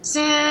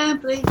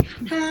Simply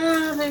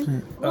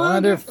having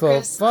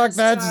Wonderful. Fuck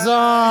that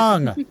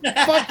song.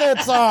 Fuck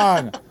that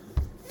song.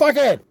 Fuck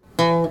it.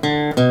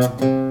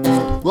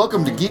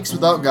 Welcome to Geeks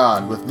Without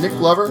God with Nick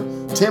Glover,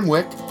 Tim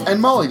Wick,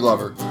 and Molly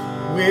Glover.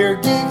 We're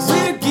geeks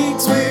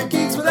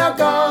without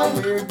God.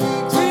 We're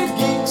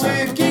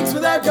geeks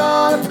without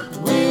God.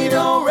 We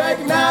don't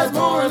recognize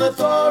moral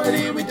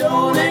authority. We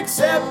don't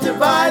accept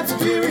divine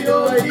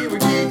superiority. We're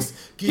geeks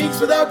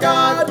without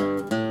God.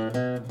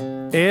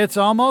 It's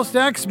almost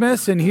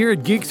Xmas, and here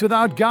at Geeks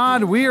Without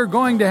God, we are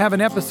going to have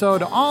an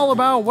episode all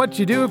about what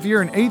you do if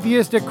you're an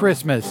atheist at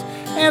Christmas,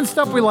 and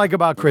stuff we like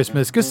about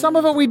Christmas, because some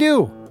of it we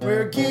do.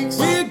 We're geeks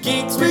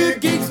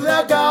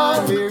without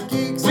God. We're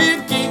geeks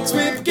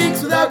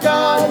without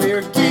God.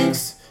 We're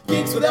geeks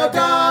without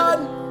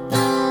God.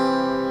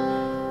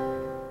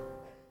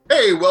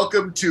 Hey,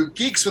 welcome to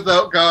Geeks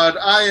Without God.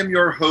 I am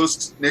your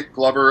host, Nick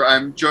Glover.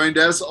 I'm joined,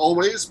 as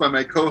always, by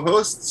my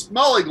co-hosts,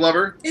 Molly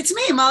Glover. It's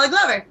me, Molly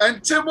Glover.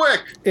 And Tim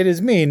Wick. It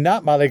is me,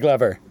 not Molly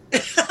Glover.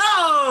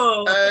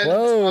 Oh! And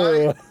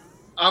Whoa.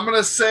 I'm going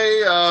to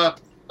say, bah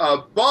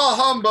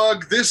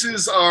humbug, this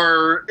is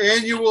our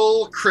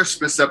annual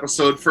Christmas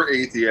episode for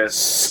atheists.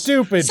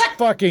 Stupid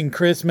fucking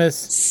Christmas.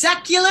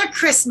 Secular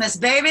Christmas,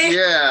 baby.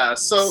 Yeah,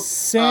 so...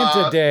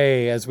 Santa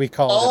Day, as we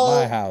call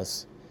it at my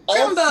house. All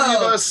Jumbo. three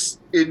of us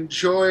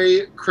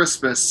enjoy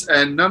Christmas,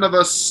 and none of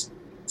us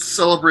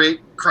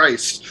celebrate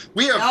Christ.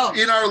 We have,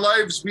 in our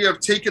lives, we have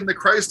taken the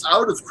Christ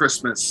out of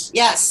Christmas.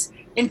 Yes.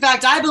 In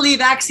fact, I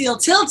believe axial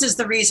tilt is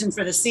the reason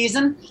for the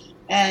season,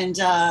 and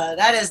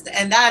that is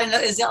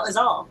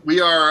all.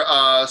 We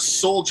are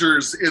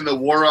soldiers in the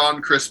war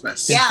on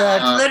Christmas. Yeah,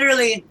 fact-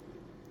 literally.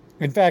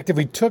 In fact, if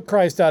we took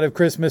Christ out of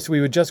Christmas,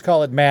 we would just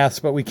call it Mass,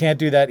 but we can't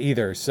do that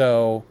either,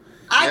 so...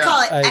 I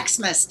call it I-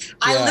 Xmas.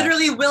 I yeah.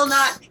 literally will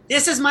not.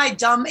 This is my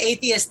dumb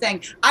atheist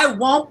thing. I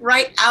won't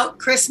write out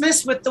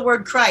Christmas with the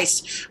word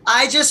Christ.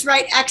 I just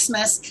write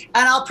Xmas,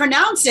 and I'll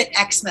pronounce it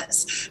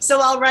Xmas. So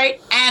I'll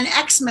write an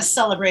Xmas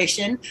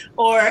celebration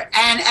or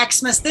an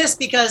Xmas this,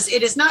 because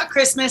it is not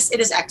Christmas, it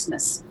is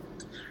Xmas.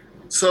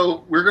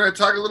 So we're going to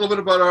talk a little bit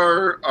about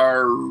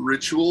our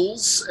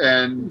rituals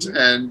and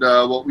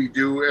what we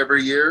do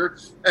every year,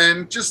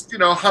 and just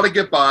how to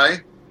get by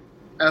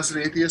as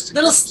an atheist.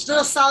 Little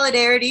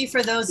solidarity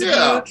for those of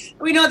you.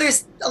 We know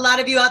there's a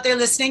lot of you out there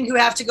listening who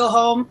have to go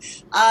home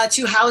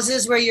to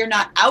houses where you're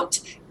not out,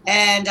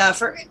 and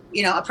for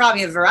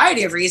probably a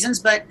variety of reasons,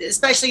 but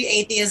especially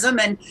atheism,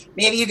 and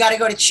maybe you got to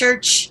go to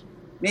church.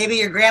 Maybe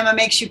your grandma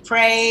makes you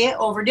pray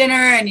over dinner,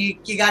 and you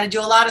got to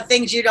do a lot of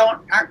things you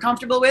aren't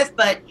comfortable with,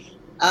 but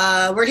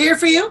we're here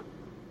for you.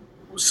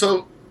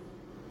 So,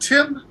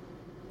 Tim,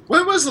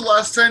 when was the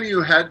last time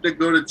you had to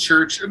go to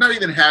church? Or not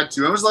even had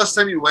to. When was the last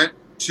time you went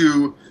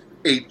to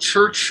a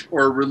church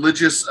or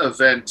religious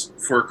event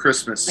for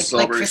Christmas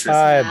celebration? Like Christmas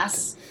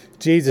Mass.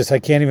 Jesus, I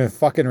can't even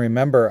fucking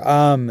remember.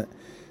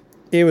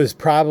 It was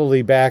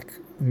probably back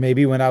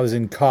maybe when I was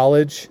in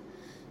college,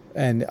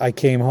 and I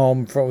came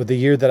home for the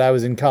year that I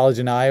was in college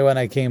in Iowa, and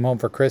I came home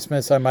for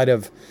Christmas. I might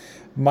have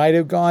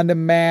gone to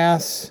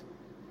Mass.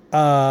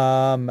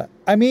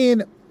 I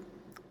mean,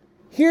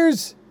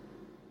 here's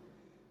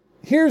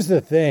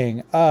the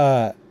thing.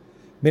 I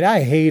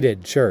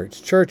hated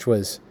church. Church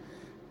was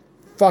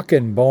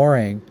fucking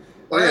boring.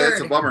 Oh yeah,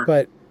 it's a bummer.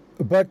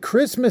 But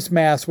Christmas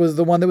Mass was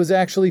the one that was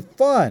actually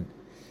fun.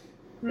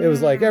 It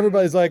was like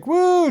everybody's like,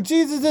 "Woo,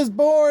 Jesus is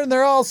born!"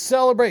 They're all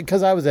celebrating,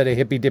 because I was at a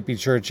hippy dippy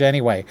church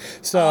anyway.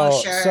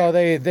 So sure. so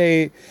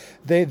they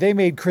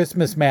made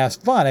Christmas Mass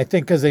fun. I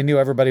think because they knew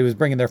everybody was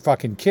bringing their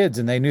fucking kids,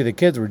 and they knew the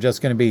kids were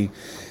just going to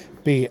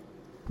be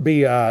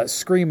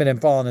screaming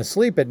and falling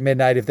asleep at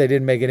midnight if they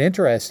didn't make it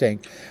interesting.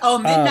 Oh,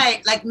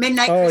 midnight, like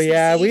midnight. Oh Christmas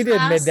yeah, Eve we did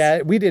Mass?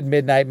 midnight. We did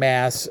midnight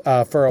Mass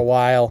for a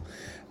while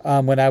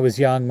when I was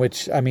young.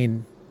 Which I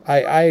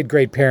had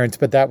great parents,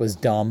 but that was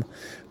dumb.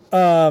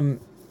 Yeah,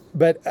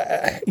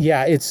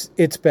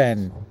 it's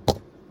been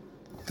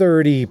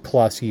 30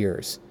 plus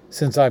years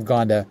since I've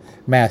gone to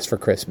Mass for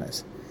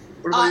Christmas.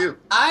 What about you?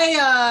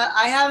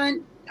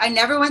 I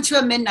never went to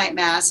a midnight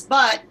Mass,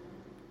 but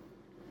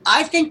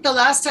I think the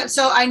last time,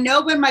 so I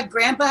know when my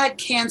grandpa had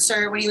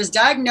cancer, when he was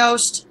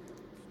diagnosed,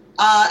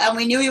 and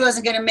we knew he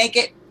wasn't going to make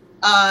it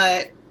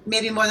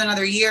maybe more than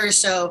another year or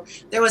so,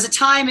 there was a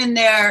time in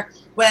there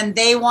when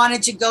they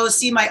wanted to go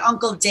see my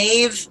Uncle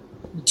Dave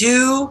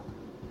do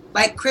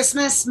like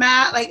Christmas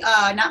Mass, like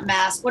not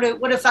Mass, what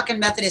do fucking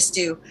Methodists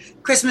do?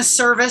 Christmas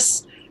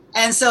service.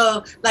 And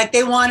so like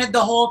they wanted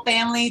the whole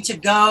family to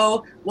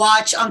go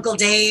watch Uncle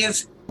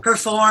Dave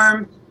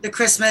perform the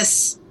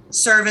Christmas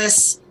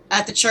service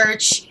at the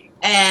church,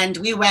 and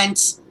we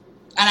went,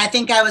 and I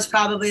think I was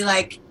probably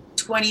like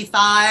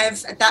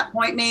 25 at that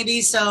point,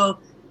 maybe, so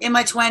in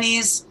my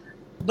 20s.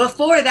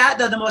 Before that,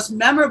 though, the most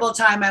memorable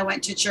time I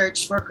went to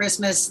church for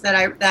Christmas where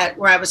I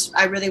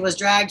really was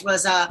dragged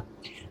was I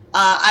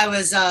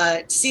was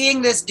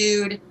seeing this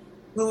dude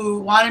who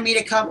wanted me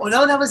to come. Oh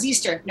no, that was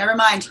Easter. Never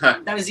mind,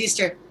 that was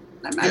Easter.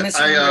 I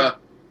misremembered.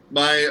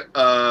 My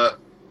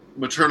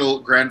maternal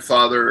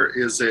grandfather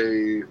is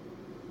a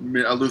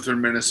a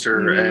Lutheran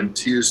minister, Mhm.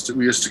 and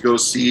we used to go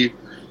see.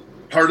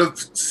 Part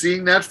of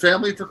seeing that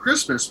family for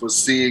Christmas was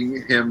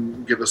seeing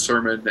him give a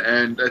sermon,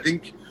 and I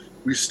think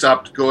we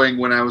stopped going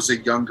when I was a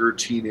younger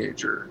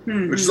teenager,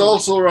 which is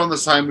also around the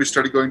time we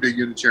started going to a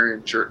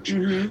Unitarian church.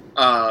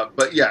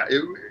 But yeah,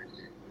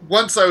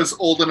 once I was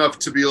old enough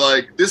to be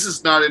like, this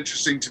is not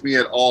interesting to me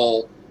at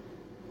all.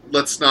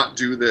 Let's not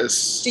do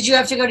this. Did you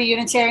have to go to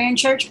Unitarian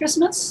church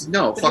Christmas?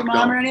 No, with fuck your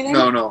mom no. or anything?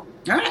 No. All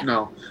right.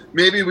 No.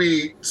 Maybe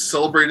we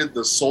celebrated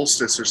the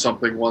solstice or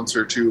something once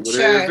or two, but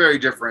Sure. it was very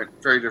different.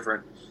 Very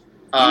different.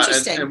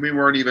 Interesting. And we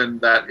weren't even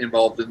that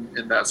involved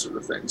in that sort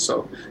of thing.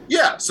 So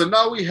yeah. So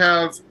now we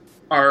have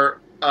our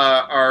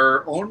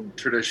own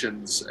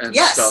traditions and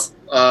Yes. stuff.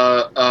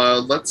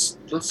 Let's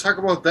talk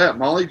about that.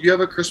 Molly, do you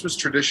have a Christmas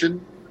tradition?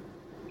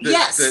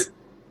 Yes.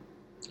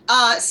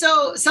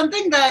 So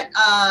something that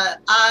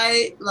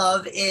I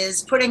love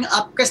is putting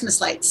up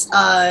Christmas lights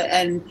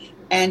and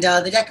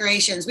the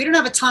decorations. We don't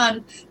have a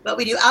ton, but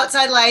we do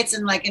outside lights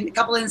and like a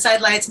couple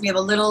inside lights. And we have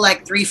a little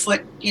like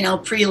 3-foot,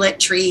 pre-lit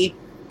tree.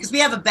 Because we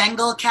have a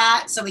Bengal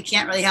cat, so we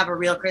can't really have a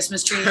real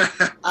Christmas tree.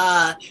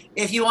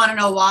 If you want to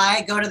know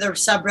why, go to the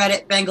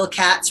subreddit Bengal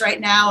Cats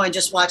right now and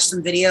just watch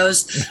some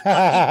videos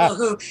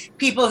of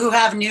people who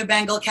have new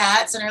Bengal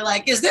cats and are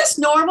like, "Is this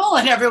normal?"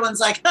 And everyone's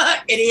like,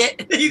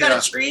 "Idiot, you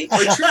got a tree."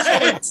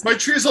 My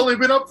tree's only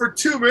been up for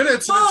 2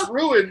 minutes and it's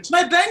ruined.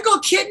 My Bengal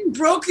kitten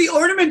broke the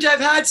ornament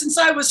I've had since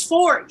I was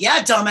 4.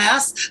 Yeah,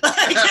 dumbass.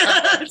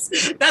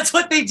 That's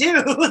what they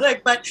do.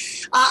 But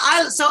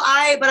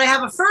I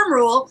have a firm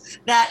rule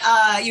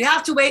that you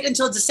have to wait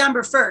until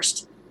December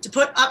 1st to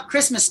put up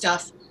Christmas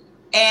stuff,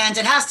 and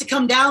it has to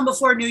come down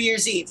before New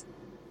Year's Eve.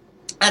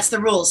 That's the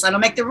rules. I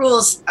don't make the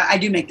rules. I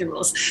do make the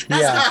rules.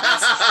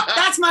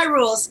 That's my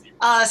rules.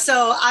 But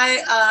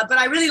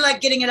I really like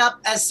getting it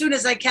up as soon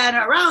as I can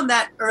around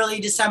that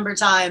early December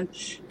time,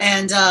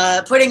 and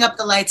putting up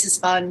the lights is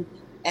fun.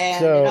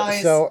 And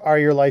so are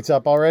your lights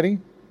up already?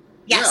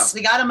 Yes,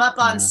 we got them up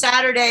on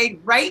Saturday,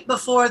 right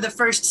before the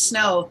first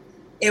snow.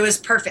 It was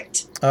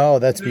perfect. Oh,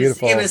 that's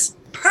beautiful. It was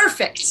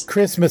perfect.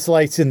 Christmas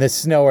lights in the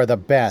snow are the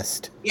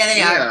best. Yeah,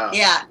 they are.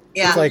 Yeah.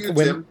 It's like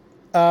when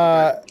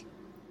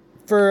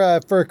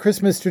for a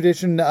Christmas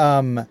tradition,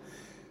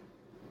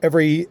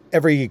 every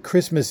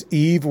Christmas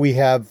Eve we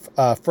have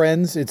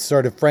friends. It's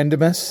sort of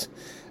friendimus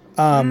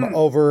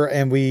over,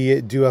 and we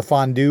do a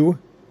fondue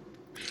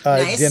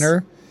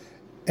dinner,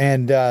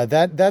 and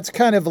that's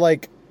kind of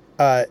like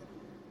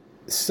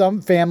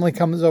some family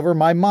comes over.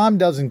 My mom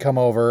doesn't come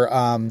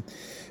over.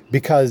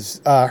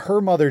 Because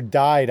her mother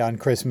died on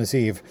Christmas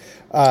Eve.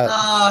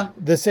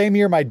 The same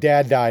year my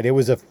dad died. It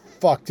was a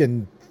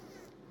fucking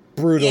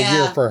brutal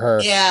year for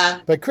her.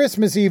 Yeah. But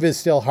Christmas Eve is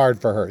still hard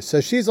for her.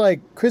 So she's like,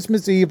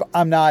 Christmas Eve,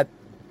 I'm not.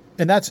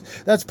 And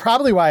that's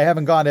probably why I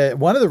haven't gone to.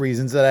 One of the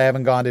reasons that I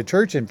haven't gone to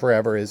church in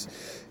forever is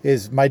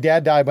my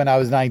dad died when I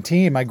was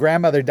 19. My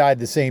grandmother died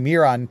the same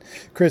year on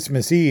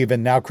Christmas Eve.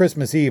 And now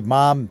Christmas Eve,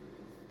 Mom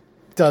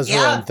does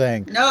her own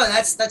thing. No,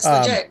 that's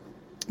legit.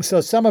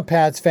 So some of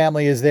Pat's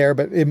family is there,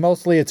 but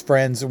mostly it's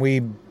friends. And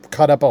we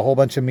cut up a whole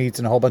bunch of meats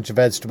and a whole bunch of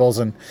vegetables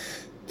and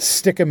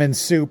stick them in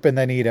soup and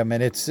then eat them.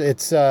 And it's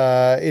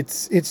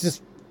the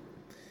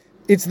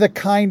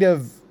kind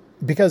of,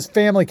 because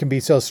family can be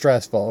so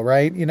stressful,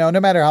 right? No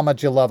matter how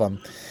much you love them,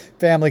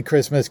 family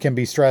Christmas can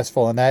be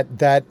stressful, and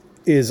that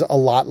is a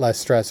lot less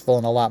stressful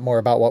and a lot more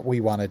about what we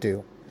want to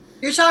do.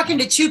 You're talking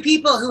to two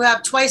people who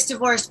have twice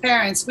divorced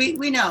parents. We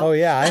know. Oh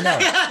yeah, I know.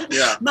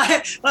 Yeah.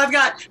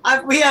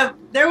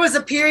 There was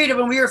a period of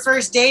when we were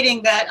first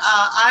dating that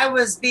I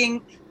was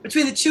being,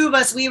 between the two of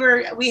us,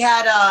 we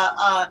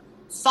had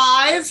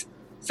 5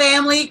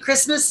 family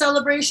Christmas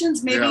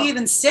celebrations, maybe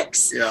even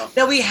 6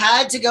 that we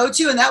had to go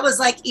to. And that was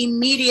like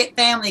immediate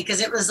family, because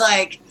it was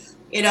like,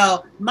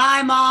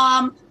 my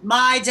mom,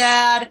 my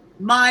dad,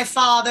 my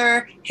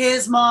father,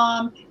 his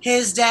mom,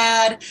 his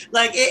dad.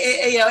 Like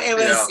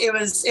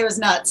it was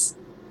nuts.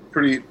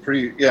 Pretty,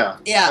 yeah.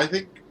 Yeah. I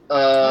think. What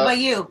about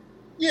you?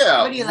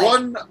 Yeah, What do you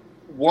like?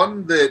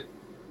 one that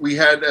we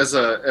had as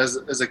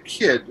a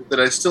kid that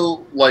I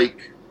still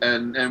like,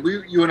 and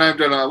you and I have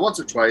done it once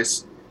or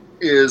twice,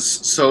 is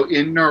so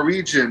in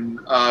Norwegian,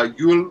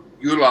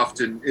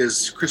 julaften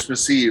is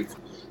Christmas Eve,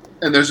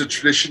 and there's a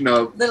tradition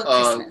of Little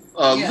Christmas.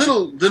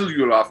 little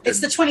julaften.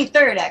 It's the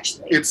 23rd,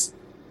 actually. It's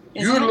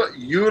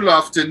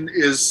julaften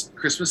is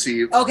Christmas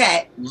Eve.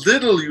 Okay.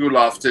 Little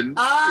julaften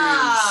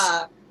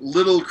Ah. is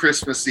Little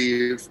Christmas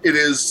Eve. It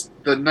is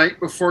the night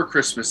before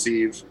Christmas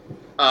Eve.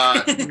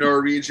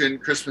 Norwegian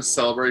Christmas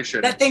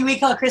celebration. That thing we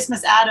call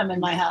Christmas Adam in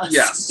my house.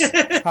 Yes.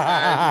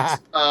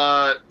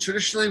 And,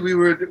 traditionally, we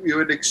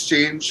would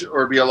exchange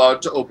or be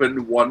allowed to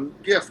open one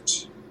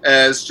gift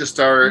as just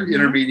our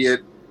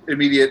immediate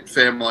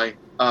family,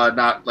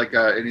 not like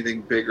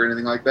anything big or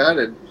anything like that.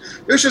 And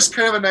it was just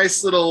kind of a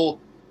nice little.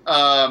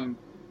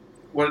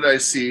 What did I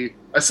see?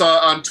 I saw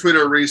on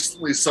Twitter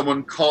recently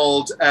someone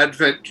called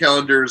Advent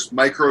calendars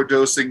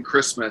microdosing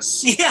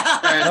Christmas.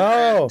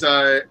 Yeah.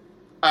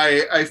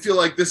 I feel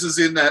like this is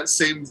in that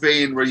same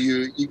vein where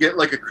you get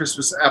like a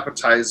Christmas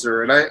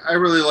appetizer, and I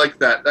really like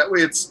that. That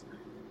way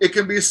it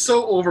can be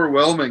so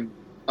overwhelming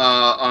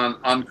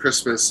on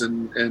Christmas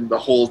and the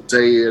whole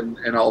day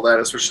and all that,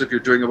 especially if you're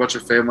doing a bunch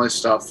of family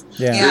stuff.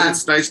 Yeah.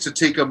 It's nice to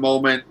take a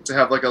moment to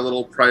have like a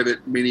little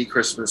private mini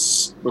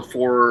Christmas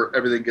before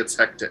everything gets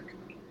hectic.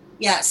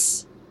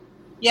 Yes.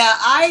 Yeah,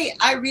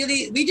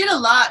 we did a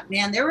lot,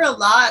 man. There were a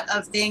lot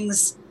of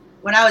things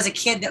when I was a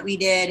kid that we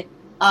did.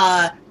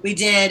 We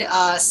did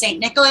St.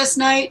 Nicholas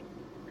night,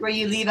 where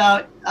you leave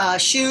out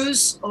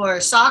shoes or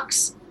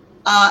socks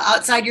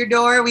outside your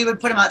door. We would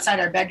put them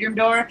outside our bedroom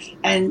door,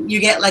 and you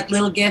get like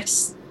little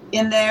gifts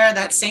in there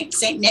that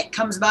Saint Nick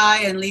comes by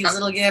and leaves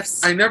little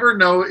gifts. I never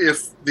know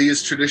if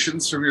these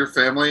traditions from your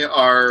family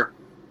are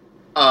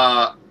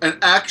an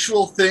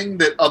actual thing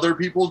that other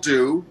people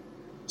do,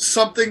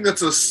 something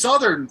that's a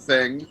Southern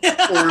thing,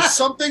 or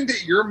something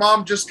that your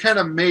mom just kind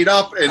of made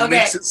up and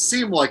makes it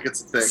seem like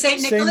it's a thing.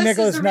 St.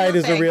 Nicholas Night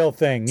is a real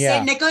thing. Yeah.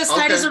 St. Nicholas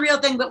Night is a real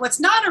thing, but what's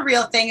not a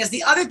real thing is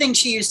the other thing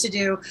she used to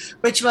do,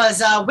 which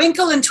was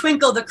Winkle and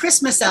Twinkle, the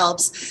Christmas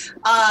elves.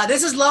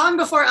 This is long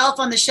before Elf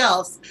on the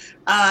Shelf,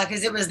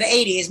 because it was the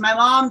 80s. My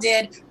mom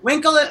did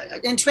Winkle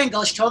and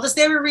Twinkle. She told us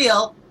they were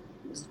real.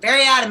 Was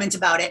very adamant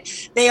about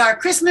it. They are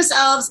Christmas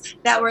elves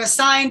that were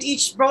assigned.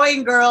 Each boy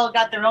and girl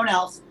got their own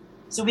elf.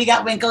 So we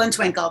got Winkle and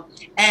Twinkle,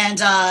 and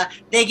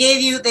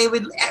they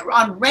would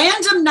on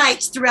random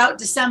nights throughout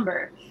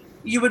December,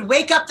 you would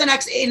wake up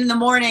in the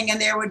morning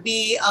and there would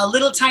be a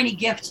little tiny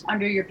gift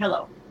under your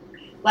pillow,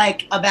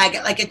 like a bag,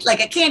 like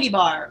a candy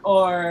bar,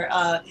 or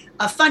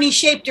a funny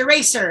shaped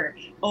eraser,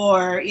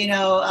 or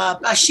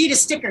a sheet of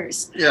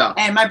stickers. Yeah.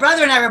 And my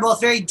brother and I were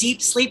both very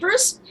deep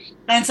sleepers,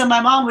 and so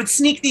my mom would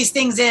sneak these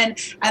things in,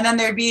 and then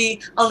there'd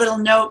be a little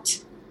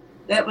note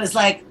that was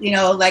like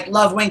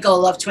love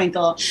Winkle, love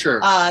Twinkle. Sure.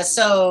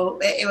 So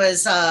it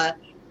was,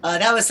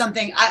 that was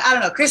something, I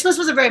don't know. Christmas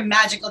was a very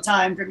magical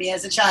time for me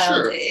as a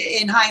child. Sure.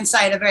 In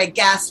hindsight, a very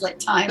gaslit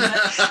time,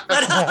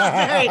 but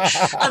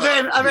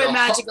a very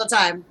magical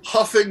time.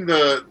 Huffing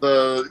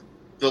the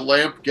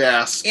lamp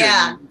gas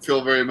can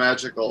feel very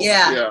magical.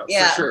 Yeah.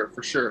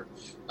 For sure.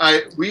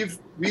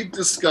 We've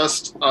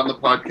discussed on the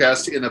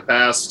podcast in the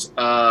past,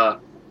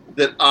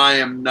 that I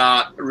am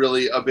not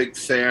really a big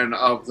fan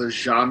of the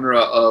genre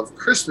of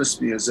Christmas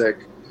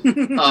music.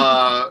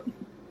 And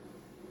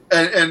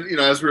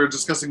as we were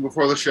discussing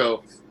before the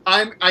show,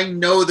 I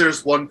know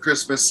there's one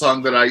Christmas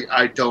song that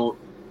I don't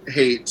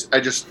hate. I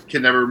just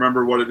can never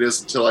remember what it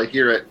is until I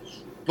hear it.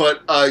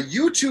 But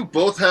you two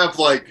both have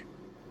like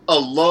a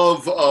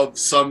love of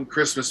some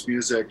Christmas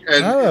music.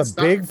 And I'm a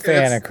big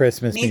fan of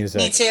Christmas music.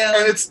 Me too.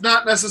 And it's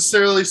not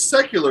necessarily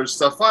secular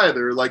stuff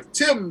either. Like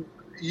Tim,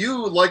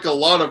 you like a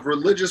lot of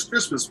religious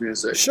Christmas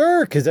music.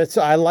 Sure, because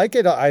I like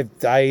it.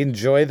 I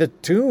enjoy the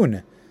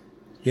tune.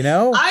 I'm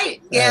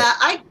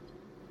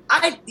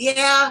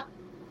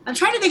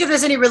trying to think if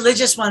there's any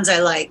religious ones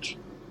I like.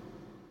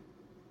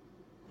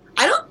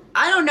 I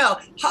don't know.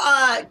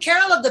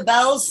 Carol of the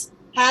Bells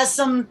has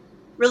some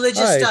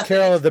religious stuff.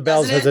 Carol of the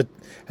Bells has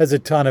a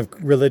ton of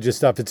religious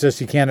stuff. It's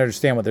just you can't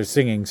understand what they're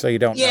singing, so you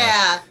don't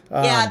know.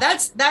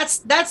 That's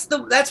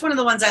one of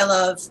the ones I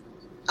love.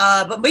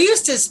 But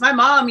my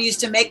mom used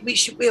to make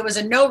it was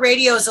a no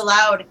radios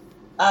allowed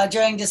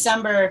during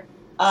December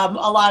a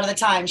lot of the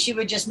time. She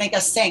would just make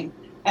us sing.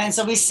 And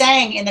so we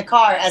sang in the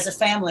car as a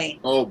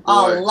family a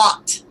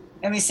lot.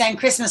 And we sang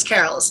Christmas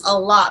carols a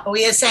lot. But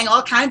we sang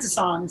all kinds of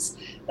songs.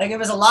 Like it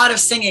was a lot of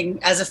singing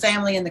as a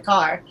family in the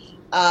car.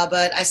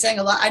 But I sang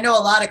a lot. I know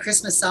a lot of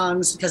Christmas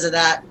songs because of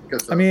that.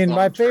 I mean,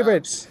 my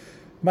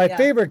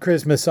favorite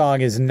Christmas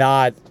song is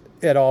not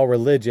at all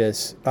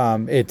religious.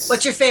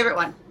 What's your favorite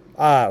one?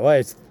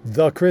 It's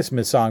The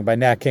Christmas Song by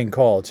Nat King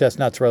Cole.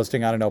 Chestnuts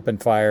roasting on an open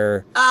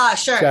fire.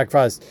 Sure. Jack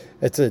Frost.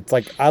 It's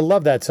like I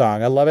love that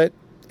song. I love it.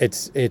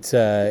 It's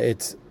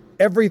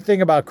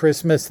everything about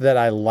Christmas that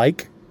I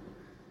like.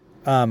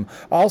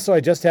 Also, I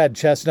just had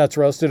chestnuts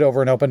roasted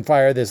over an open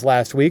fire this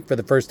last week for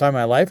the first time in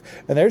my life,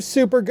 and they're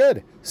super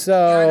good.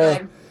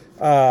 So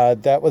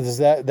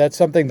that's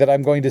something that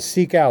I'm going to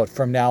seek out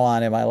from now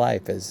on in my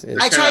life. They're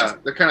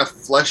kind of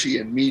fleshy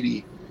and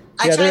meaty.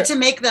 I tried to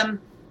make them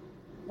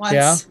once.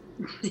 Yeah.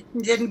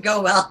 Didn't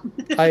go well.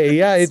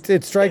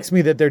 It strikes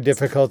me that they're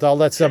difficult. I'll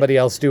let somebody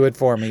else do it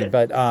for me.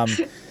 But let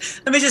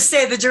me just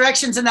say the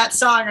directions in that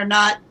song are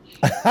not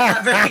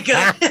very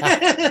good.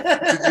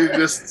 Did you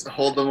just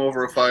hold them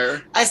over a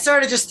fire? I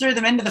sort of just threw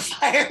them into the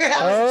fire.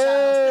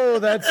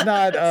 That's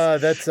not.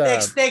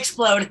 They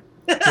explode.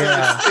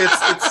 Yeah.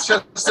 It's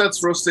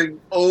chestnuts roasting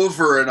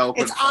over an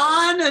open fire.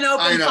 On an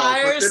open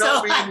fire,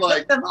 so I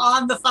put them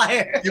on the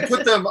fire. You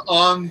put them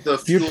on the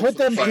fuel. You put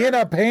them in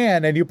a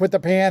pan, and you put the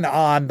pan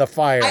on the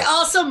fire. I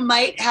also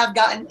might have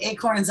gotten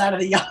acorns out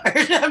of the yard.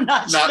 I'm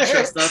not sure. Not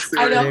chestnuts.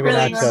 I don't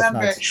really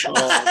remember.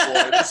 Oh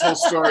boy, this whole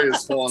story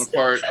is falling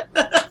apart.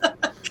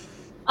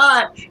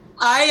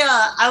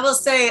 I will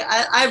say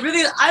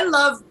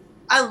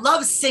I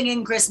love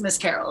singing Christmas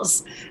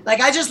carols. Like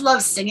I just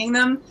love singing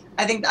them.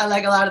 I think I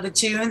like a lot of the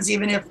tunes,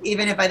 even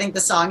if I think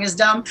the song is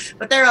dumb.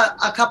 But there are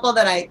a couple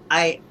that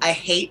I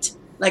hate.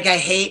 Like I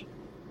hate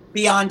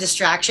beyond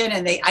distraction,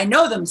 and I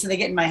know them, so they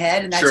get in my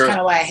head, and that's Sure. kind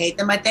of why I hate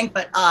them, I think.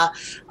 But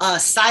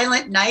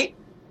Silent Night,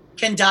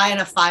 Can Die in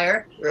a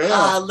Fire,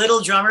 Yeah.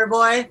 Little Drummer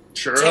Boy,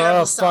 Sure.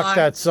 Terrible Oh, fuck song.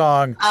 that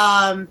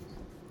song.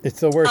 It's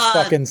the worst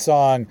fucking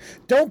song.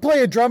 Don't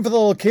play a drum for the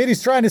little kid.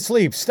 He's trying to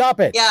sleep. Stop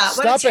it. Yeah,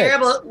 Stop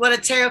it. what a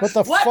terrible. What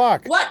the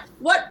fuck?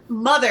 What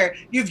mother?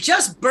 You've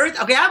just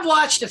birthed. Okay, I've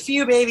watched a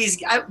few babies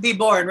be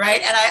born,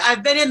 right? And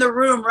I've been in the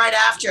room right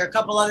after a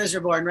couple others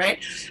were born, right?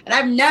 And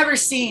I've never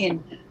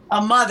seen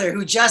a mother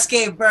who just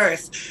gave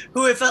birth,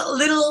 who if a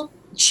little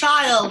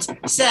child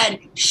said,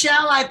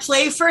 "Shall I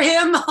play for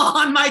him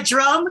on my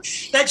drum?"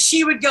 that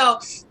she would go,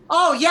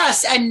 "Oh,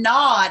 yes," and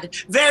nod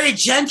very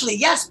gently.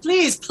 "Yes,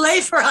 please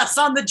play for us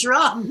on the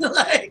drum."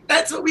 Like,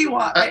 that's what we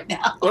want right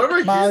now. Whenever I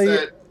hear Molly,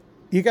 that,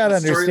 You got to The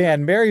story-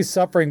 understand, Mary's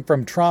suffering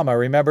from trauma.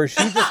 Remember, she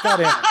just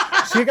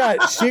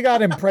got she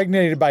got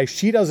impregnated by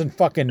she doesn't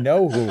fucking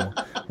know who,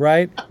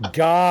 right?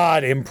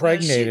 God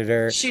impregnated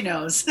her. She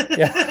knows.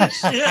 Yeah.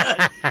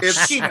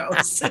 She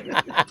knows.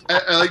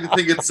 I like to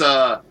think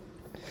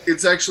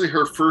it's actually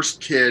her first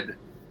kid,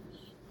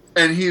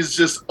 and he's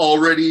just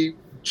already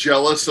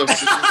jealous of the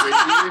new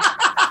baby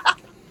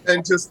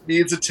and just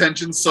needs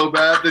attention so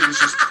bad that he's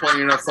just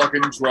playing a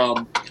fucking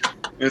drum.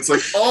 And it's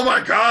like, oh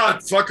my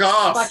god, fuck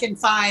off. Fucking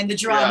fine. The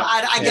drum. Yeah.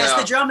 I guess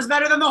Yeah. the drum is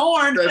better than the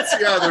horn.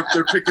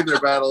 They're picking their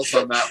battles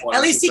on that one.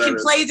 At least he That's can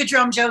what play the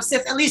drum,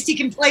 Joseph. At least he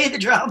can play the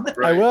drum. that is.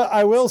 Right.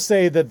 I will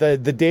say that the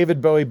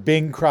David Bowie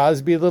Bing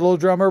Crosby Little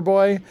Drummer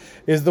Boy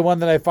is the one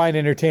that I find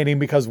entertaining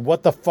because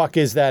what the fuck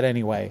is that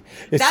anyway?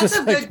 It's That's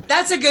just a good.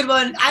 That's a good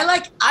one.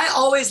 I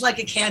always like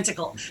a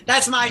canticle.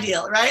 That's my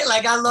deal, right?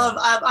 Like I'm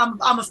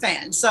a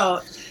fan. So,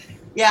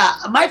 yeah,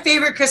 my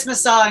favorite Christmas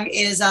song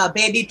is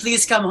 "Baby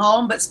Please Come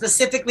Home," but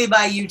specifically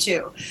by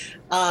U2.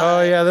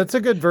 Oh yeah, that's a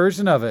good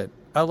version of it.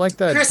 I like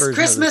that version of the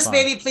Christmas song.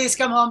 "Baby Please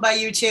Come Home" by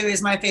U2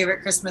 is my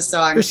favorite Christmas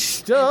song. The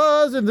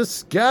stars in the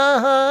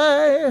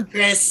sky.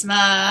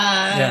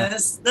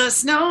 Christmas, the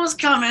snow's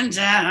coming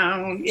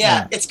down.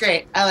 Yeah, it's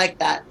great. I like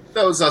that.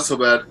 That was not so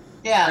bad.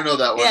 Yeah, I know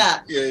that one. Yeah.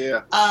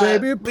 Yeah.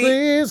 Baby,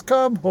 please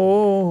come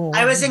home.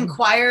 I was in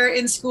choir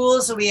in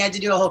school, so we had to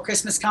do a whole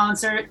Christmas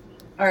concert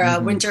or a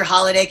winter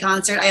holiday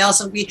concert. I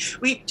also we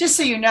just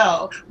so you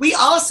know, we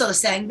also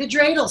sang the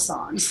dreidel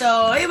song,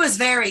 so it was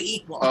very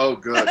equal. Oh,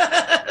 good.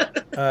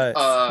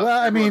 Well,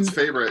 I mean, Everyone's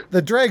favorite.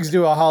 the Dregs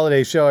do a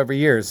holiday show every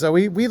year, so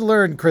we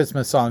learn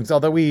Christmas songs.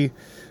 Although we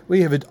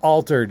have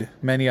altered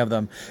many of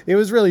them. It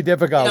was really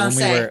difficult Don't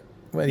it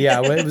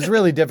was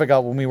really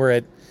difficult when we were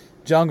at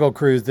Jungle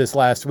Cruise this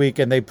last week,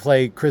 and they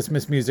play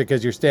Christmas music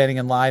as you're standing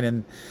in line,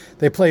 and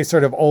they play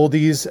sort of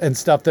oldies and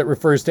stuff that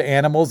refers to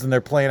animals, and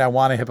they're playing "I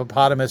Want a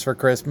Hippopotamus for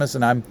Christmas,"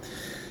 and I'm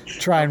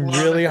trying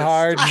really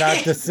hard not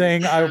to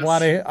sing I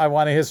want a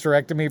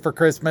hysterectomy for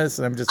Christmas,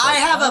 and I'm just I like,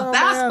 have a "Oh,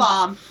 bath man."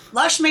 bomb.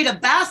 Lush made a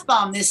bath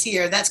bomb this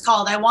year that's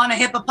called "I Want a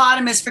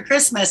Hippopotamus for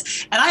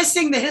Christmas," and I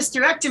sing the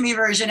hysterectomy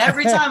version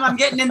every time I'm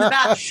getting in the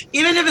bath,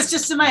 even if it's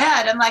just in my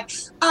head. I'm like,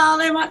 all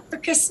I want for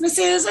Christmas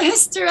is a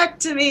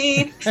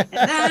hysterectomy,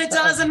 and then it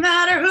doesn't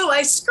matter who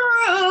I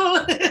screw.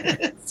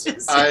 It's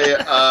just,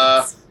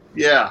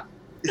 Yeah.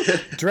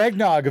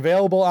 Dragnog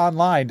available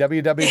online,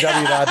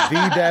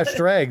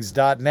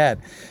 www.the-dregs.net.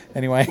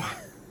 Anyway,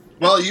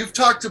 Well, you've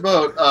talked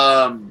about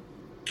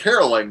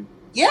caroling,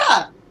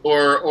 yeah.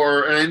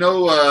 and I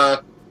know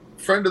a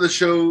friend of the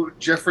show,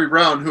 Jeffrey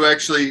Brown, who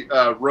actually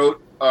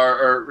wrote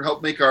or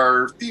helped make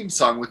our theme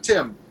song with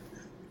Tim,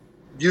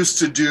 used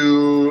to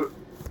do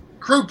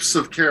groups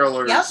of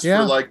carolers Yep. for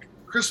Yeah. like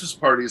Christmas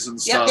parties and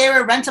Yep, stuff. they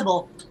were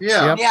rentable.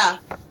 Yeah. Yep. Yeah.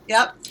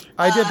 Yep.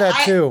 I did that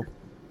too.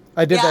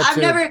 I did that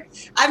too.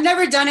 I've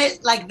never done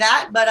it like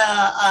that, but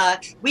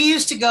we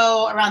used to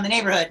go around the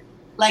neighborhood,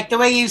 like the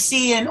way you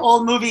see in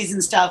old movies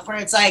and stuff, where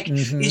it's like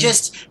Mhm.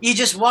 you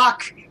just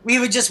walk. We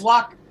would just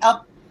walk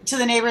up to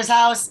the neighbor's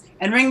house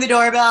and ring the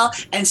doorbell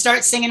and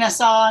start singing a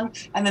song,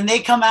 and then they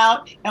come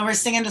out and we're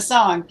singing the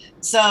song.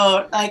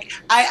 So, like,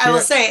 I will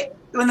say,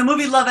 when the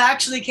movie Love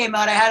Actually came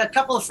out, I had a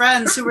couple of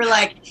friends who were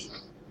like,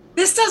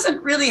 this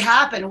doesn't really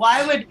happen.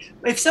 Why would,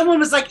 if someone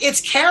was like,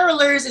 it's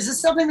carolers, is this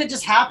something that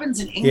just happens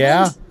in England?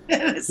 Yeah.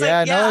 It's Yeah,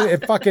 like, no,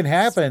 it fucking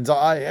happens.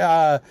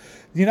 I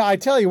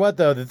tell you what,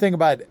 though, the thing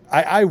about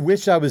I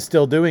wish I was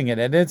still doing it,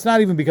 and it's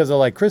not even because I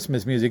like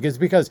Christmas music. It's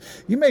because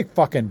you make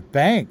fucking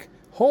bank.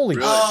 Holy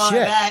Really? Oh,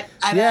 shit! I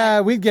bet.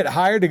 Yeah, we'd get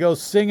hired to go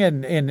sing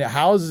in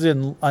houses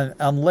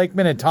on Lake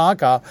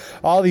Minnetonka.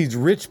 All these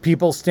rich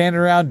people standing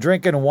around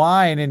drinking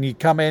wine, and you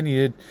come in,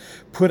 you'd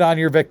put on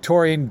your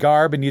Victorian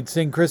garb, and you'd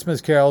sing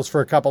Christmas carols for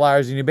a couple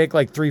hours, and you make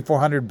like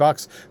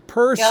 $300-400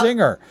 per Yep.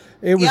 singer.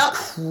 It was Yep.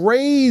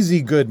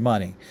 crazy good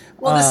money.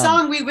 Well, the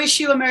song "We Wish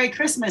You a Merry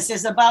Christmas"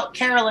 is about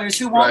carolers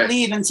who won't Right.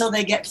 leave until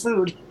they get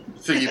food.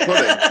 Figgy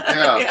pudding.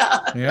 Yeah. Yeah.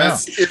 Yeah.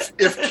 That's,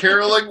 if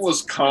caroling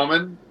was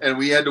common and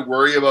we had to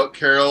worry about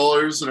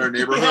carolers in our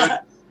neighborhood, Yeah.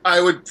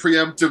 I would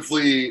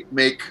preemptively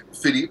make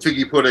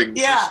figgy pudding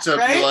Yeah, just to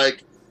right? be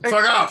like,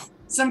 fuck off.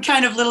 some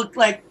kind of little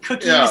like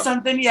cookie Yeah. or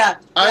something. Yeah.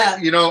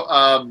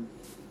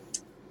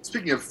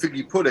 Speaking of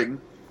figgy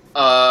pudding,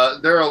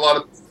 there are a lot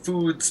of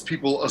foods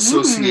people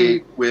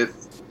associate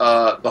with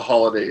the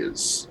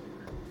holidays.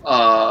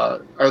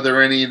 Are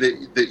there any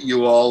that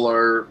you all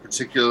are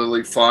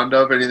particularly fond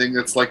of? Anything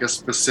that's like a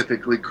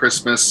specifically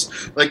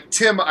Christmas? Like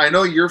Tim, I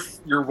know your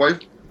wife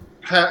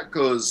Pat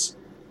goes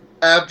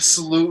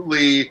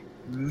absolutely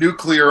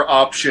nuclear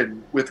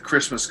option with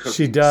Christmas cookies.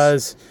 She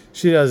does.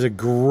 She does a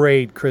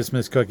great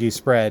Christmas cookie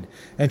spread,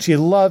 and she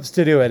loves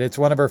to do it. It's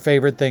one of her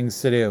favorite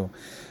things to do.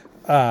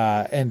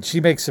 And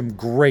she makes some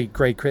great.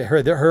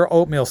 Her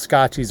oatmeal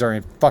scotchies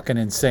are fucking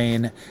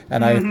insane,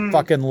 and I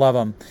fucking love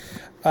them.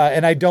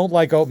 And I don't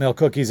like oatmeal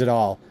cookies at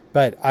all,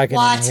 but I can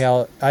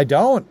inhale. I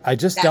don't. I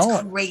just That's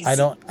don't. crazy. I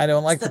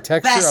don't like the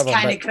texture best of them.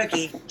 kind of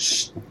cookie.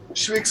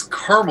 She makes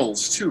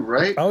caramels too,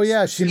 right? Oh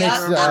yeah, she makes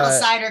apple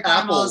cider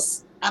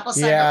caramels. Apple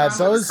cider caramels.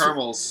 those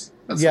caramels.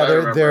 That's yeah, what I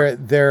remember.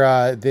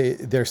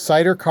 they're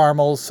cider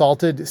caramels,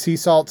 salted sea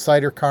salt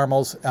cider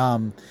caramels.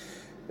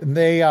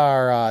 They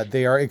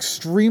are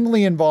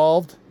extremely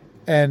involved,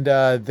 and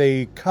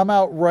they come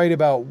out right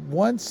about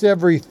once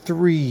every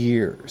 3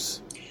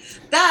 years.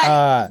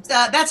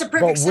 That's a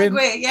perfect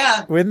segue.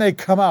 Yeah. When they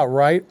come out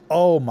right,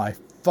 oh my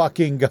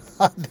fucking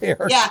god, they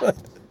are good.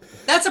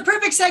 That's a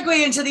perfect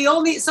segue into the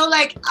only. So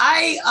like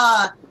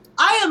I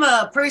am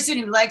a person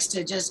who likes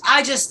to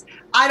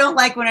I don't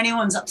like when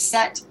anyone's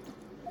upset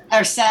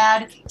or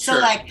sad. So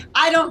Sure. like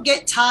I don't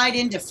get tied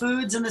into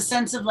foods in the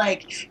sense of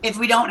like if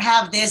we don't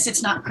have this,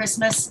 it's not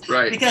Christmas.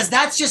 Right. Because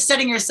that's just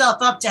setting yourself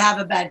up to have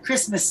a bad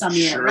Christmas some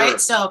year, Sure. right?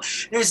 So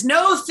there's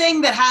no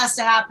thing that has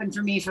to happen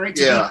for me for it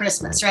to Yeah. be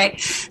Christmas, right?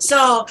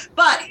 So,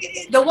 but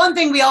the one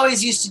thing we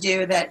always used to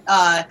do that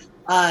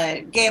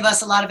gave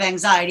us a lot of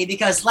anxiety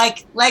because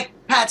like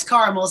Pat's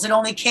caramels, it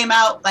only came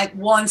out like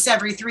once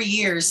every 3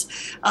 years.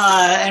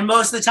 And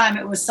most of the time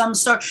it was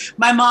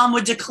my mom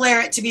would declare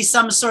it to be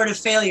some sort of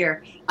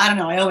failure. I don't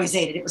know. I always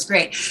ate it. It was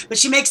great. But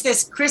she makes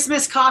this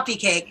Christmas coffee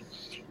cake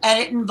and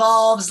it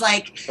involves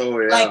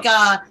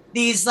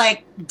these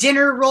like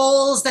dinner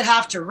rolls that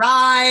have to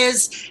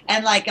rise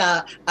and like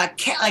a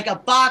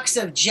box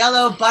of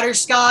Jell-O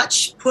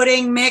butterscotch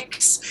pudding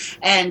mix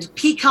and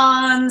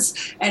pecans,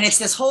 and it's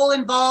this whole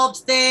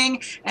involved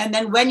thing. And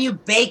then when you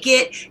bake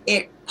it,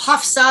 it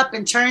puffs up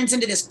and turns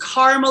into this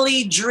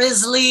caramely,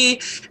 drizzly,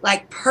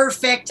 like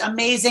perfect,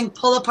 amazing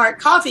pull apart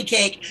coffee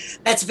cake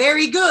that's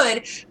very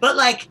good, but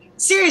like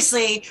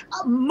seriously,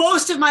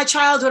 most of my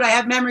childhood, I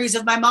have memories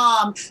of my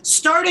mom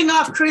starting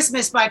off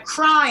Christmas by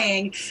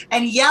crying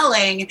and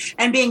yelling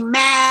and being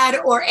mad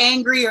or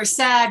angry or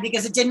sad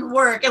because it didn't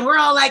work. And we're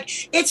all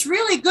like, it's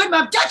really good,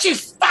 Mom. Don't you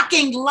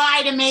fucking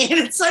lie to me. And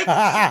it's like,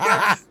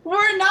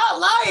 we're not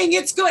lying.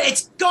 It's good.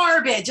 It's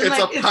garbage. And It's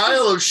like, a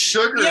pile of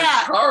sugar and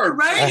carbs.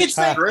 Right? It's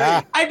like,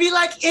 great. I'd be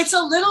like, it's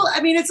a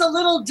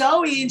little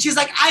doughy. And she's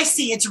like, I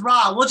see, it's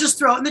raw. We'll just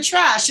throw it in the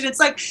trash. And it's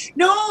like,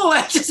 no,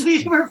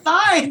 we're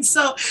fine.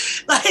 So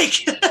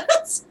like,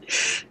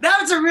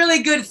 that's a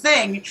really good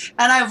thing.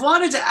 And I've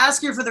wanted to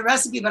ask her for the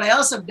recipe, but I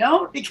also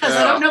don't because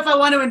I don't know if I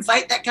want to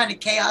invite that kind of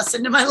chaos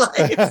into my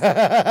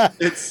life.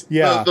 It's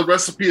the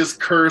recipe is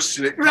cursed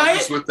and it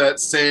comes with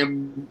that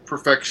same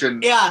perfection.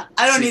 Yeah,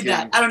 I don't need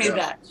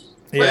that.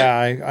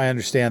 Yeah, I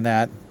understand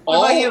that.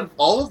 What about you?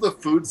 All of the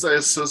foods I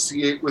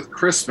associate with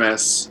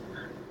Christmas,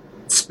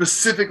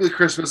 specifically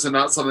Christmas and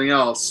not something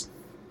else,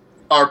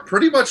 are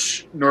pretty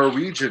much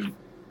Norwegian.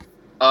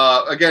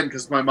 Again,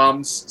 because my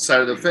mom's side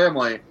of the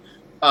family.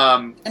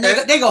 And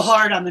they go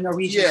hard on the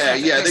Norwegian.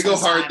 Yeah, they go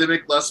hard. They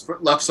make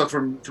left stuff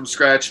from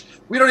scratch.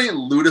 We don't eat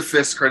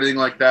lutefisk or anything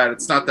like that.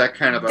 It's not that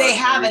kind of. They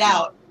have it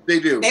out.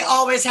 They do. They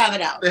always have it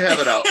out. They have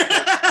it out.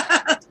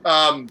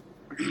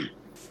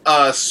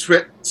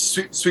 Sweet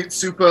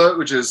soupa,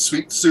 which is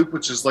sweet soup,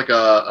 which is like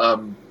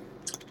a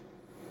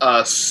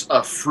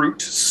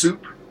fruit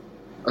soup,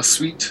 a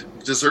sweet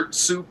dessert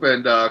soup,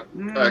 and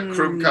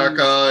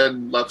krumkake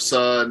and lefse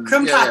and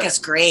krumkake is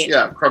great.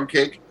 Yeah, crumb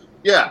cake.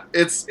 Yeah,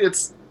 it's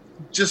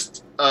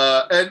just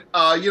and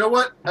you know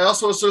what? I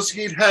also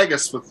associate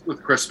haggis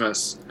with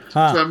Christmas.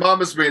 Huh. So my mom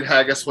has made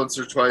haggis once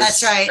or twice.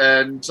 That's right.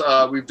 And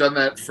we've done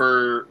that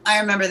for. I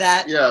remember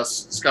that. Yeah,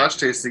 scotch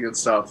tasting and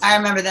stuff. I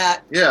remember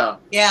that. Yeah.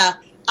 Yeah.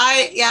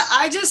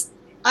 I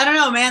don't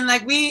know, man.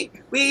 Like we've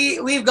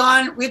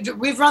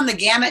run the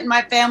gamut in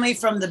my family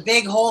from the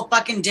big whole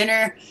fucking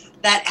dinner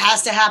that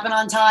has to happen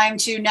on time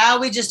to now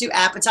we just do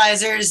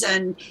appetizers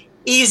and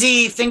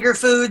easy finger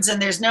foods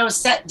and there's no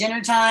set dinner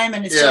time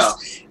and it's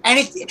just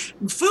anything.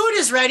 Food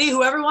is ready.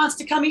 Whoever wants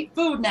to come eat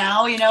food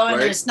now, and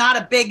there's not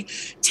a big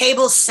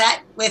table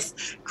set with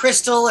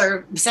crystal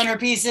or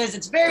centerpieces.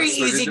 It's very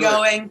easy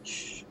going.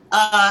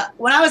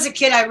 when I was a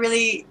kid,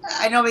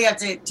 I know we have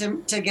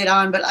to get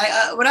on, but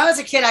when I was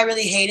a kid, I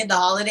really hated the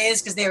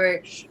holidays because they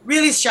were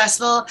really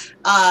stressful.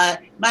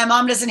 My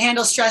mom doesn't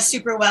handle stress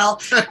super well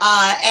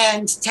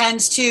and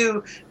tends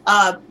to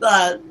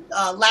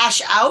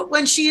lash out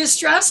when she is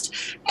stressed.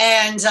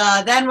 And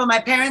then when my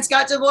parents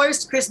got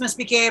divorced, Christmas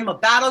became a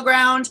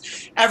battleground.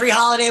 Every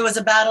holiday was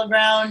a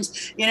battleground,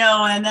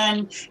 and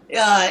then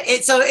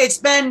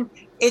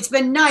it's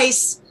been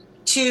nice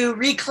to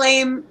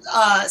reclaim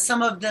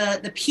some of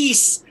the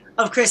peace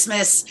of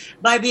Christmas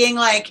by being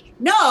like,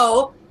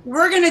 no,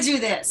 we're going to do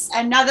this.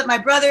 And now that my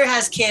brother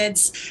has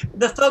kids,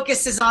 the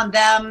focus is on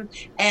them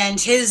and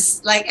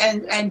his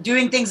and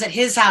doing things at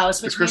his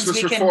house, which means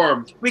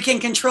we can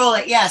control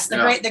it. Yes.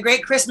 The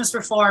great Christmas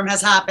reform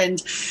has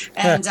happened.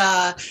 And,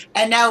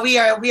 and now we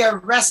are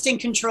wresting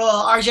control.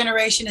 Our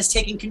generation is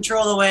taking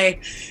control away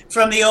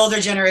from the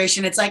older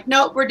generation. It's like,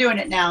 nope, we're doing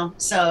it now.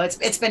 So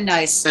it's been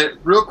nice. And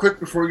real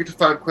quick, before we get to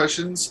 5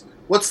 questions,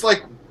 what's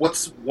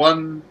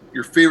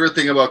your favorite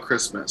thing about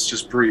Christmas?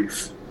 Just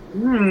brief.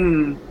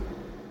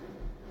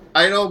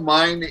 I know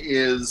mine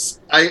is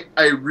I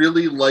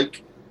really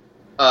like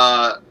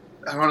I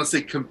want to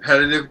say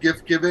competitive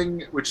gift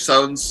giving, which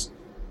sounds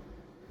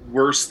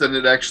worse than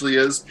it actually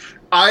is.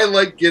 I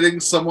like getting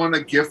someone a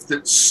gift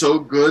that's so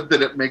good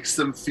that it makes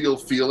them feel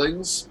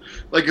feelings.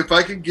 Like if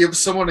I can give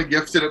someone a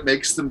gift and it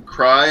makes them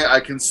cry,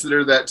 I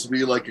consider that to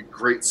be like a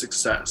great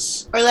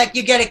success. Or like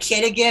you get a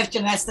kid a gift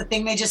and that's the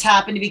thing they just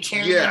happen to be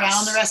carrying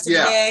around the rest of the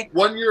day.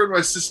 One year when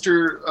my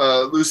sister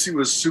Lucy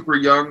was super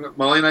young,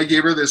 Molly and I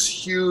gave her this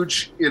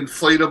huge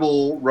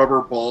inflatable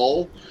rubber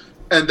ball.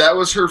 And that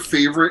was her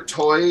favorite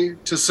toy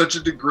to such a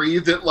degree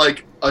that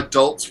like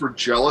adults were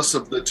jealous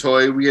of the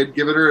toy we had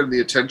given her and the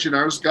attention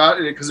ours got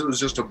because it was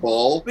just a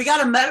ball. We got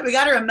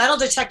her a metal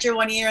detector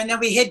one year, and then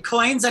we hid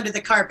coins under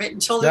the carpet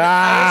and told her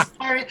that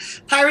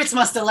pirates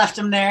must have left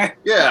them there.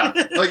 Yeah,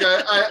 like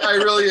I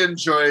really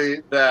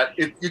enjoy that.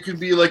 You can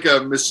be like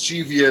a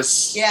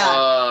mischievous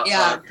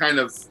kind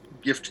of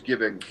gift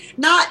giving,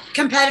 not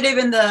competitive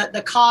in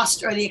the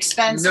cost or the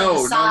expense or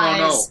the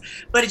size, no.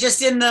 But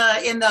just in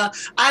the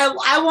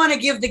I want to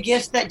give the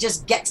gift that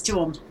just gets to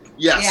them.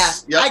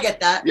 Yes. Yeah, I get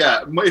that.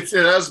 Yeah, it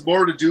has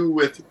more to do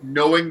with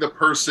knowing the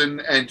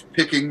person and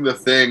picking the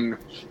thing,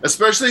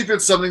 especially if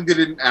it's something they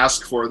didn't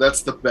ask for.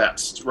 That's the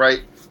best,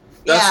 right?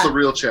 That's the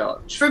real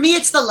challenge. For me,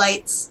 it's the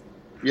lights.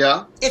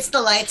 Yeah? It's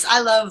the lights. I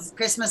love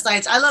Christmas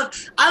lights. I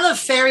love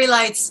fairy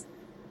lights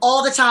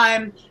all the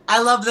time.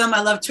 I love them.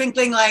 I love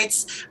twinkling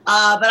lights.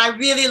 But I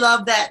really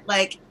love that,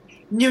 like,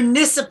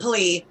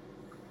 municipally,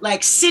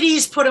 like,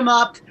 cities put them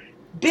up.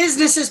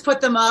 Businesses put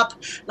them up.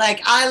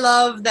 Like, I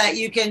love that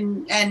you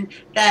can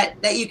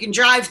that you can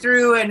drive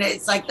through, and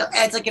it's like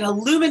an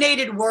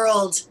illuminated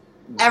world.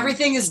 Mm-hmm.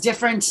 Everything is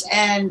different,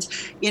 and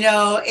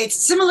it's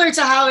similar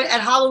to how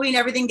at Halloween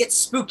everything gets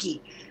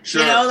spooky.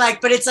 Sure.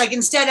 But it's like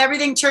instead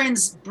everything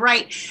turns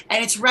bright,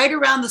 and it's right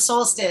around the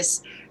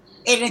solstice.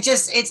 And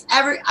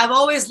I've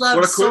always loved.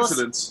 What a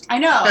coincidence! I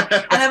know,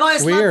 and I've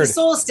always loved the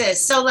solstice.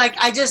 So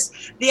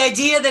the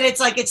idea that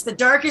it's the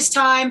darkest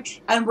time,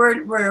 and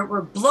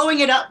we're blowing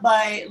it up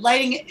by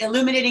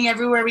illuminating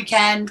everywhere we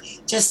can.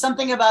 Just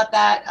something about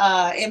that.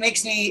 It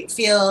makes me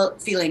feel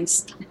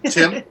feelings.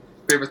 Tim,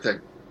 favorite thing?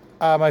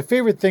 My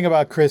favorite thing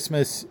about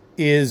Christmas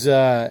is,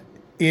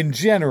 in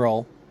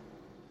general,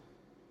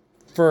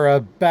 for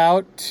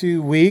about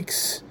 2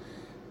 weeks,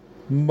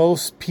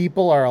 most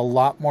people are a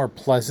lot more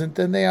pleasant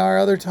than they are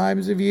other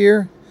times of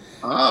year.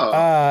 Oh.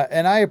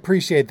 And I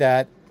appreciate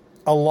that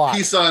a lot.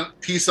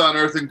 Peace on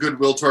earth and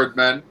goodwill toward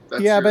men.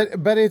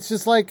 But it's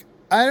just like,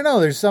 I don't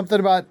know, there's something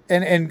about,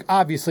 and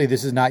obviously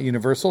this is not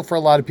universal. For a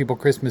lot of people,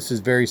 Christmas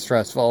is very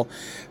stressful.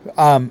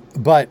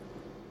 But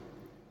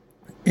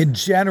in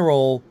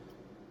general,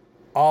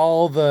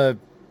 all the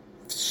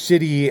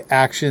shitty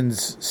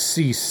actions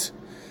cease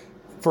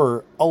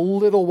for a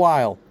little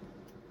while,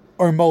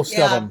 or most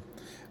of them.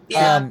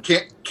 Yeah.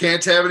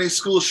 Can't have any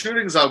school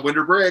shootings on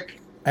winter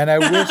break. And I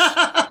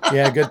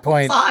wish, good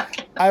point. Fuck.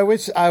 I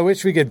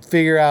wish we could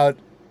figure out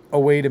a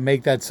way to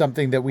make that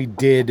something that we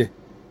did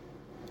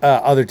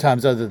other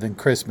times other than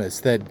Christmas.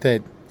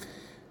 That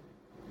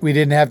we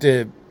didn't have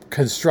to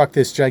construct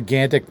this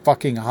gigantic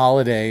fucking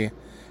holiday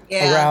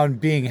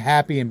around being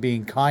happy and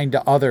being kind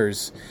to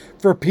others,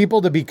 for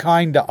people to be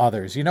kind to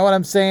others. You know what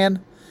I'm saying?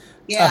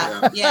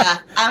 Yeah,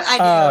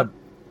 I do.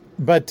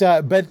 But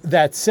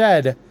that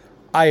said,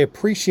 I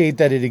appreciate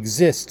that it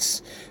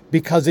exists,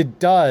 because it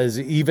does,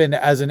 even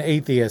as an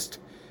atheist,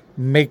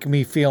 make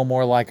me feel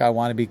more like I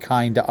want to be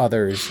kind to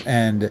others.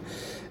 And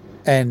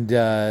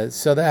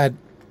so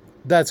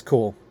that's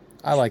cool.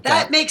 I like that.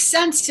 That makes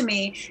sense to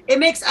me.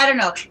 I don't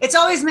know. It's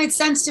always made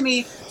sense to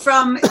me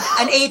from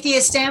an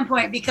atheist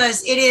standpoint,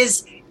 because it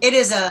is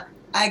a,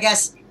 I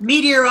guess,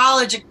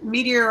 meteorological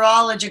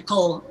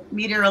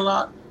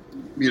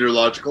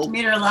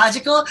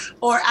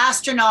or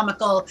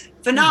astronomical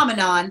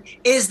phenomenon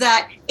is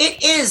that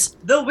it is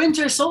the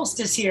winter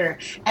solstice here,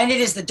 and it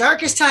is the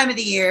darkest time of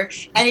the year,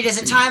 and it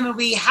is a time when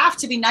we have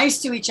to be nice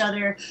to each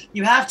other.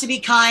 You have to be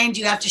kind.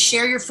 You have to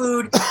share your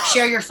food,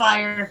 share your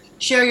fire,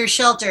 share your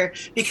shelter,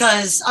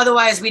 because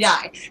otherwise we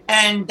die.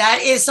 And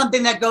that is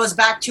something that goes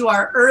back to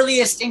our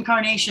earliest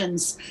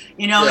incarnations,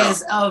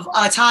 is of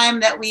a time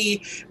that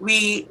we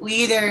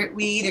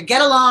either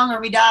get along or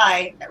we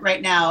die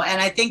right now.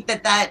 And I think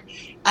that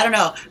I don't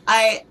know.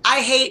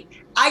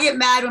 I get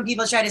mad when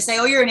people try to say,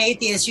 "Oh, you're an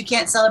atheist. You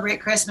can't celebrate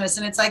Christmas,"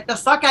 and it's like, the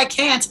fuck, I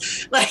can't.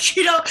 Like,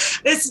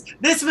 this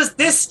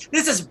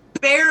has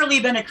barely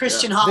been a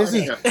Christian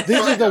holiday.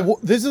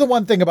 This is the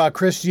one thing about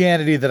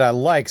Christianity that I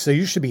like. So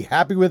you should be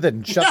happy with it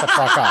and shut the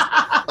fuck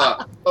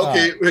up.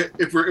 Okay,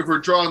 if we're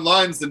drawing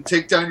lines, then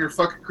take down your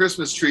fucking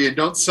Christmas tree and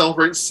don't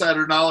celebrate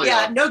Saturnalia.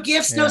 Yeah, no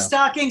gifts, no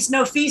stockings,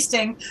 no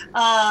feasting.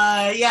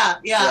 Yeah.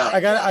 I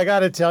got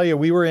to tell you,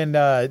 we were in.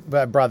 I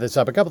brought this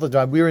up a couple of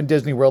times. We were in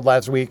Disney World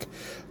last week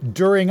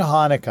during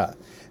Hanukkah,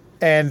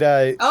 and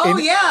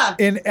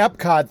in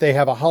Epcot they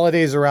have a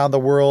holidays around the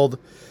world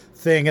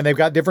thing, and they've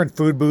got different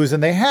food booths,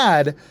 and they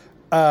had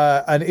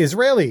an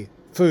Israeli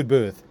food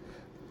booth,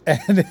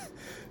 and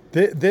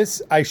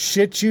this, I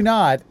shit you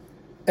not,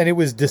 and it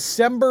was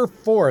December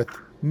 4th,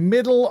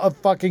 middle of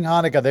fucking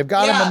Hanukkah. They've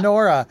got a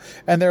menorah,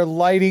 and they're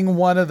lighting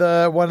one of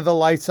the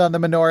lights on the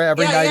menorah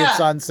every night at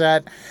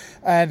sunset,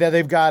 and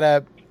they've got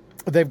a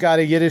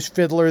Yiddish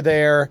fiddler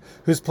there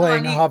who's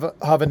playing Hava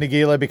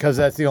Nagila because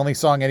that's the only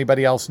song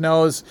anybody else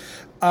knows.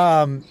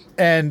 And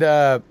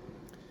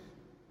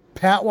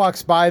Pat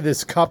walks by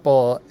this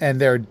couple and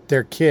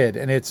their kid,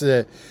 and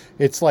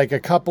it's like a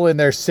couple in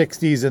their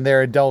 60s and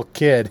their adult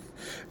kid.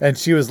 And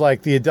she was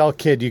like, the adult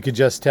kid, you could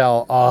just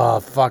tell, oh,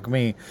 fuck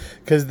me.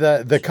 Because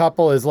the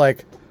couple is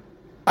like,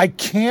 I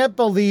can't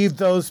believe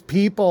those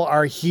people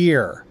are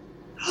here.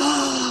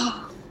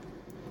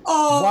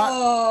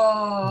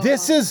 Oh,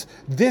 this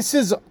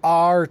is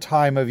our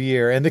time of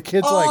year, and the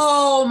kid's like,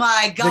 oh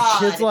my god,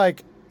 the kid's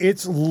like,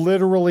 it's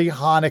literally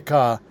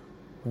Hanukkah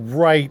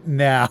right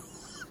now.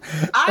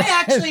 I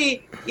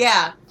actually,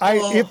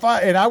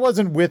 I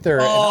wasn't with her,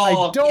 and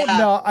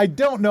I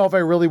don't know if I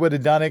really would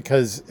have done it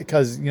because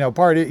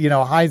part of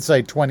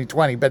hindsight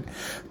 2020, but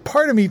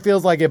part of me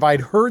feels like if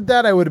I'd heard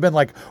that, I would have been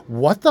like,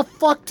 what the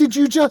fuck did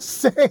you just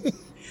say?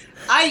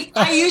 I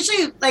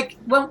usually, like,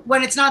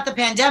 when it's not the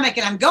pandemic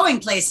and I'm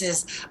going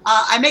places,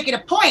 I make it a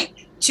point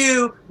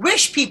to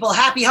wish people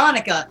happy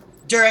Hanukkah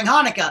during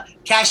Hanukkah.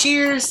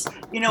 Cashiers,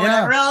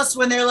 whatever else,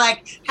 when they're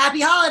like,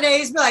 happy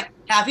holidays, be like,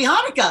 happy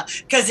Hanukkah,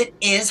 because it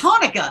is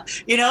Hanukkah,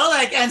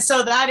 and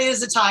so that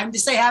is a time to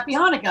say happy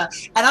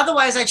Hanukkah. And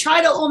otherwise, I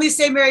try to only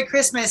say Merry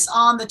Christmas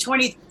on the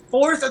 24th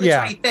or the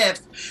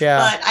 25th. Yeah.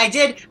 But I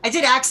did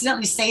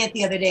accidentally say it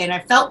the other day, and I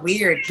felt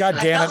weird. God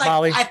damn it,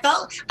 Molly. I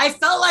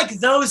felt like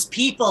those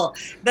people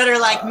that are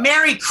like,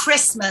 Merry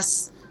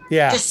Christmas.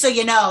 Yeah. Just so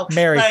you know.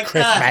 Merry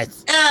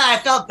Christmas.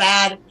 I felt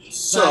bad.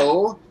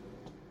 So,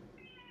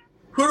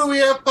 who do we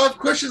have 5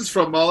 questions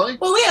from, Molly?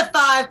 Well, we have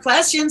 5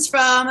 questions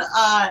from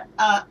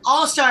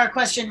all-star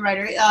question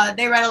writer.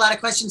 They write a lot of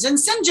questions. And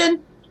St. John.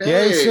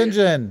 Hey. Yay, St.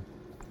 John.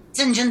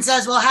 St. John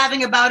says, while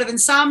having a bout of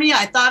insomnia,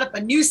 I thought up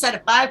a new set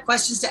of 5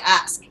 questions to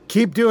ask.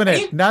 Keep doing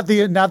it. Not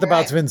the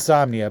bouts of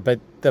insomnia, but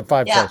the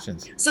 5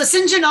 questions. So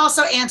St. John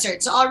also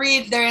answered. So I'll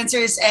read their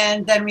answers,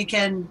 and then we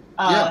can...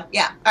 All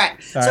right.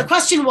 So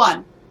question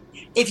 1.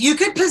 If you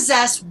could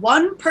possess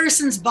one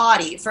person's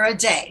body for a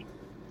day,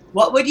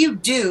 what would you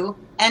do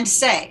and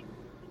say?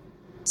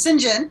 St.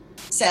 John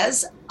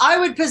says, I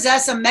would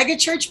possess a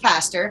megachurch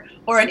pastor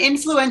or an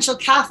influential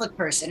Catholic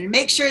person and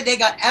make sure they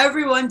got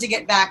everyone to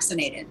get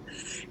vaccinated.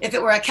 If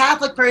it were a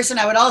Catholic person,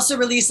 I would also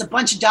release a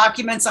bunch of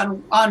documents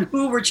on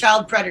who were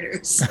child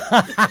predators.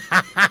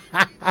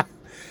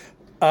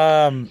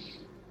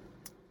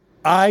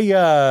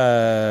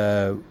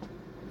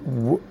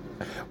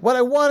 What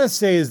I want to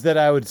say is that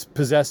I would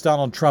possess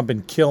Donald Trump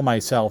and kill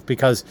myself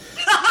because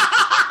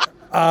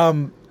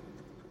that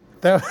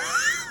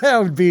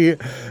would be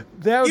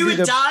you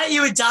would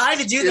die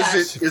to do that.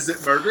 Is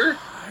it murder?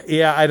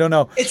 Yeah, I don't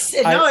know.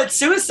 It's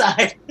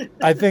suicide.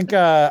 I think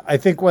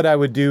what I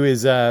would do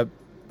is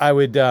I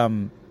would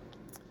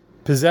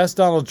possess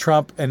Donald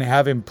Trump and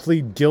have him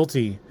plead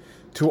guilty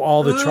to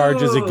all the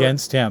charges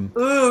against him.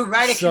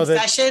 Write a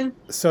confession.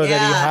 That he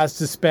has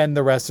to spend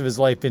the rest of his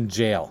life in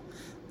jail.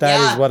 That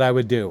is what I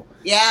would do.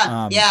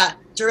 Yeah.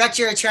 Direct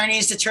your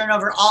attorneys to turn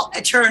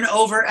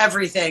over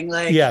everything.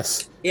 Like,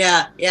 yes.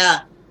 Yeah.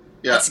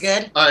 That's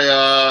good.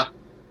 I'm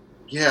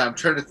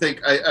trying to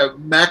think. I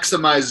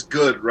maximize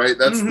good, right?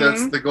 That's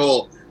the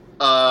goal.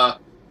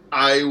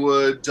 I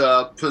would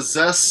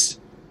possess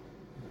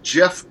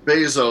Jeff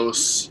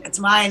Bezos. It's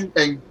mine.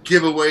 And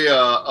give away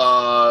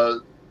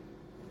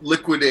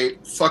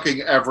liquidate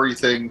fucking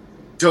everything.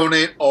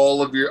 Donate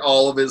all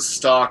of his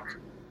stock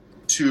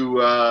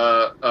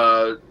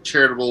to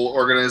charitable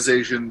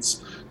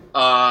organizations,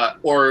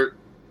 or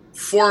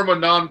form a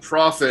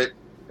nonprofit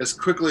as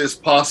quickly as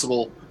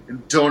possible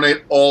and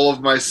donate all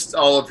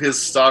of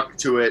his stock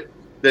to it,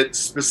 that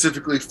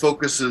specifically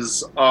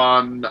focuses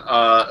on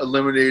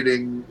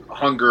eliminating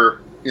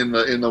hunger in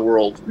the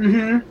world.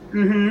 Mm-hmm.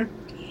 Mm-hmm.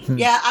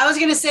 Yeah, I was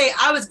going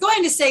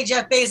to say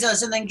Jeff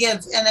Bezos and then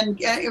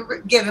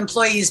give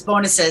employees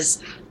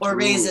bonuses or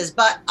raises,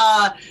 but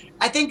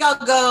I think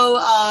I'll go.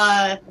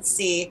 Let's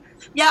see.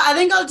 Yeah, I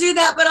think I'll do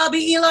that, but I'll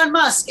be Elon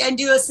Musk and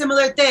do a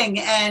similar thing.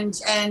 And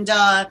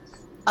yeah,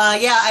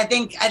 I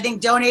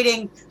think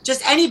donating,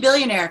 just any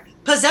billionaire,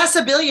 possess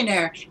a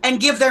billionaire and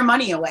give their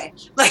money away.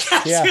 Like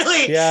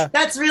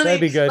that's really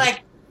that'd be good.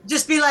 Like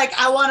just be like,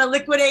 I want to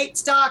liquidate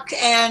stock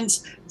and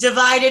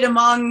divide it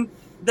among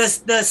the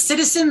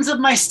citizens of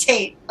my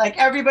state. Like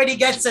everybody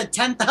gets a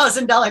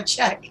 $10,000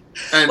 check,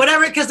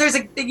 whatever. Because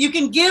you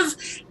can give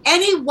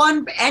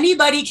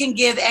anybody can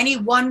give any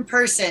one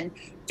person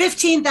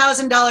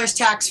 $15,000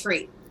 tax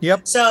free.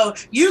 Yep. So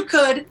you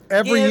could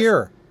every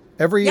year.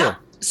 Yeah.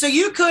 So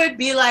you could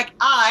be like,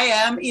 I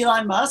am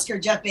Elon Musk or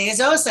Jeff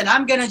Bezos, and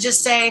I'm going to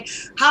just say,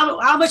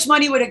 how much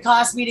money would it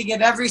cost me to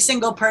give every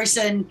single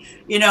person,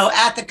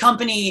 at the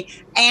company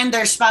and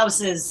their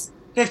spouses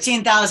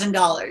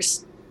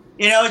 $15,000?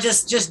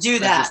 Just do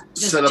that.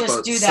 Set up a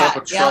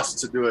trust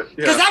to do it.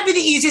 Because that'd be the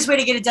easiest way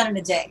to get it done in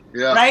a day.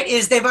 Yeah. Right?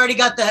 Is they've already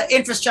got the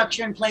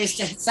infrastructure in place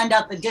to send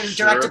out the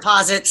direct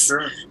deposits.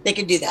 Sure. They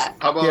could do that.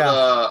 How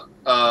about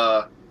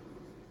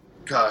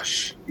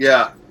gosh,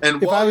 yeah.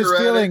 And while you're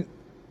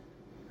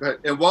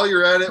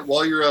at it,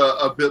 while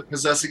you're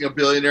possessing a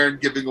billionaire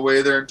and giving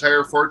away their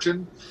entire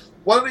fortune,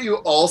 why don't you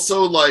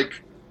also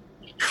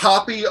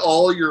copy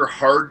all your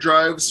hard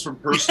drives from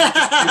personal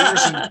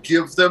computers and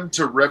give them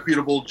to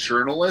reputable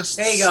journalists?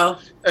 There you go.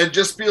 And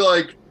just be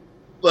like,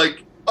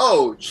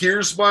 oh,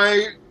 here's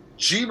my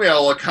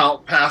Gmail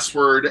account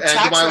password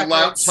and my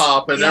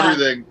laptop and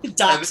everything. And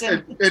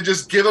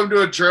just give them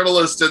to a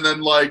journalist and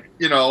then let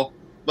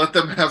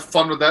them have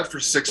fun with that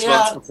for 6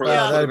 months before they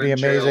that'd be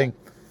amazing.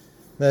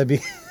 That'd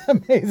be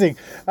amazing.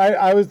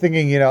 I was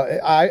thinking,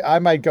 I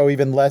might go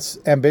even less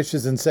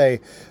ambitious and say,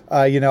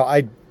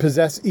 I'd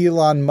possess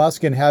Elon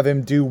Musk and have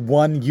him do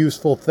one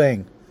useful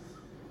thing.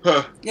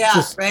 Huh. Yeah,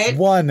 just right?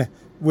 one,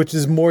 which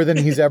is more than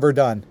he's ever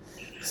done.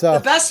 So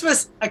the best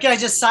was, okay, I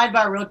just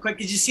sidebar real quick.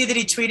 Did you see that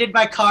he tweeted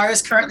my car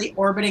is currently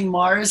orbiting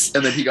Mars?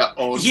 And then he got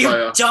owned you by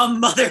a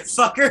dumb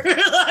motherfucker.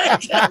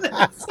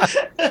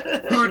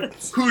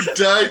 who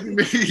died?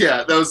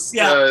 Yeah, that was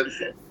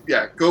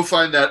go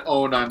find that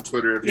own on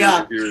Twitter if you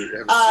haven't seen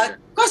it.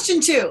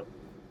 Question 2.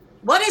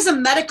 What is a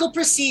medical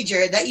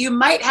procedure that you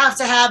might have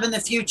to have in the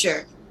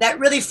future that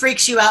really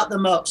freaks you out the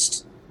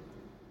most?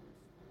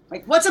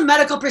 Like, what's a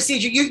medical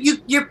procedure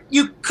you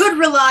could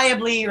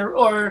reliably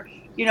or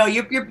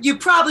you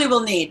probably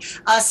will need?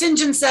 St.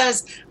 John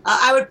says,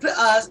 I would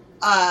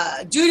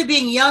due to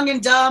being young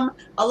and dumb,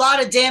 a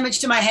lot of damage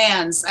to my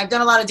hands. I've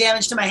done a lot of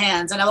damage to my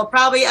hands, and I will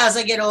probably, as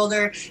I get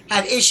older,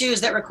 have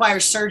issues that require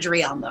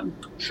surgery on them.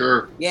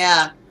 Sure.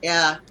 Yeah.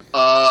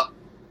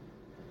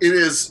 It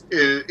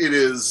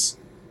is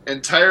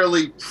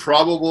entirely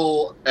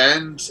probable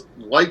and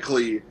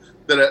likely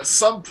that at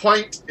some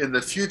point in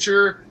the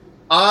future,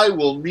 I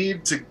will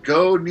need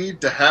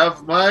to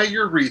have my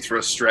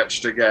urethra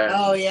stretched again.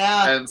 Oh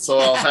yeah. And so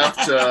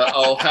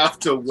I'll have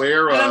to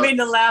wear I don't mean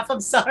to laugh,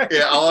 I'm sorry.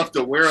 Yeah, I'll have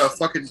to wear a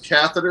fucking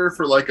catheter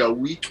for a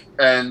week,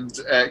 and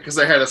because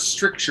I had a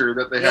stricture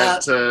that they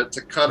had to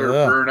cut or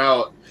burn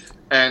out,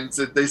 and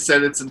they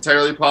said it's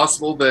entirely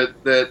possible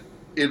that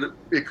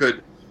it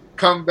could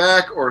come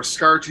back, or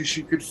scar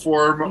tissue could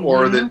form,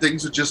 or that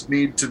things would just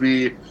need to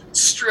be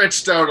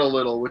stretched out a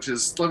little, which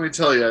is, let me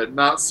tell you,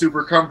 not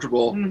super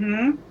comfortable.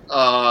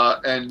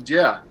 And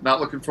not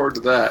looking forward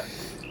to that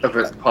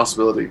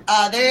possibility.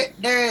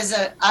 There is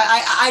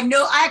I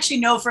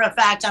actually know for a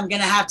fact I'm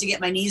going to have to get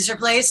my knees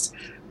replaced.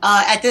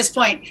 At this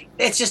point,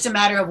 it's just a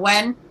matter of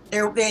when.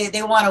 They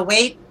want to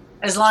wait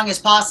as long as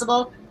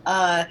possible.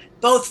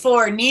 Both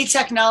for knee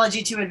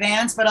technology to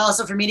advance, but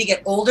also for me to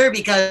get older,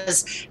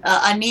 because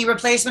a knee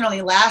replacement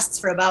only lasts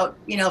for about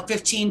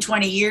 15,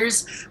 20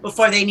 years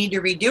before they need to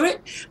redo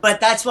it. But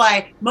that's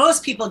why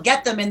most people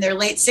get them in their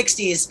late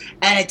 60s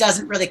and it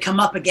doesn't really come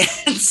up again.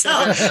 So,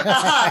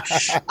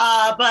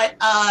 but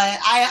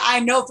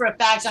I know for a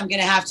fact I'm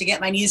going to have to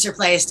get my knees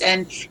replaced.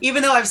 And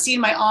even though I've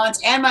seen my aunt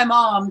and my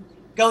mom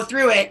go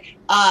through it,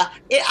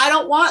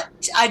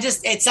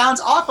 it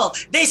sounds awful.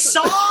 They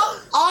saw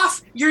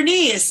off your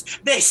knees.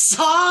 They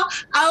saw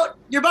out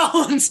your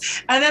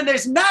bones, and then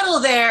there's metal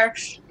there,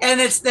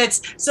 and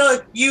so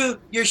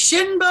your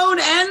shin bone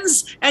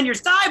ends and your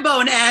thigh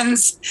bone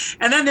ends,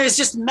 and then there's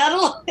just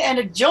metal and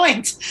a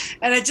joint,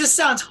 and it just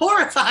sounds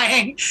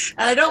horrifying,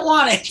 and I don't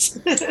want it.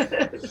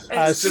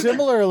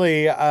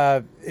 Similarly,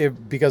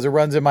 because it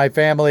runs in my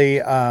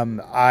family,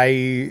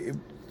 I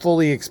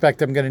fully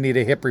expect I'm going to need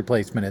a hip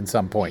replacement at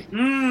some point.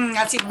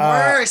 That's even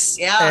worse.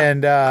 Yeah.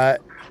 And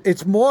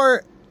it's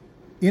more,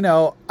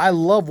 I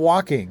love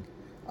walking.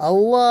 I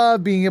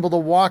love being able to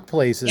walk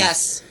places.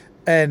 Yes.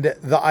 And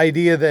the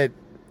idea that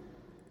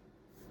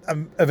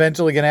I'm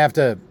eventually going to have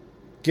to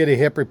get a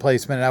hip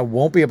replacement and I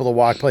won't be able to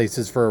walk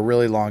places for a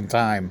really long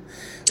time.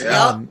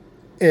 Yeah.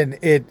 And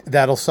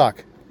that'll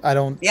suck. I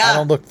don't Yeah.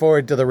 look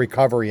forward to the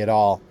recovery at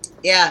all.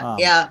 Yeah,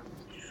 yeah.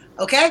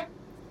 Okay.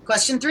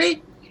 Question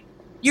 3.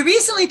 You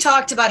recently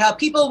talked about how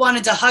people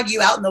wanted to hug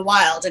you out in the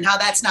wild and how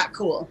that's not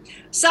cool.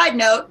 Side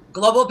note,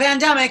 global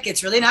pandemic,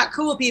 it's really not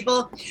cool,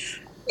 people.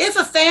 If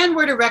a fan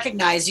were to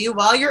recognize you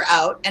while you're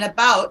out and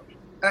about,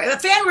 or if a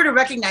fan were to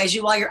recognize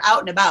you while you're out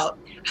and about,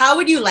 how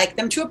would you like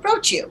them to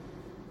approach you?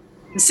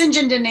 And St.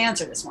 John didn't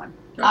answer this one,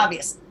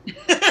 obviously.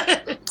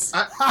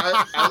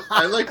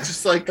 I like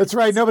just like That's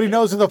right. Nobody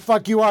knows who the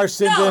fuck you are,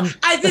 St. No, John.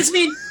 I just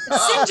mean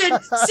St.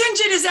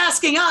 John is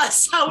asking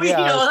us how we,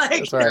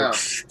 that's right. yeah.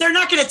 they're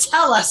not going to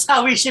tell us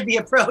how we should be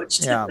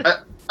approached. Yeah.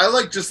 I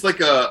like just like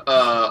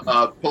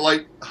a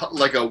polite,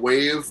 like a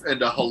wave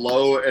and a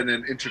hello and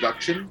an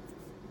introduction.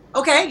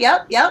 Okay,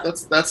 yep.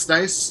 That's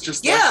nice.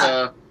 Just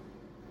Yeah. like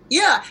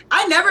Yeah,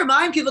 I never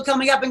mind people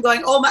coming up and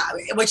going, "Oh my,"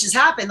 which has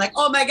happened. Like,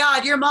 "Oh my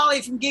God, you're Molly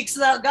from Geeks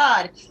Without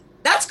God."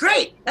 That's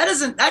great.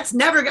 That's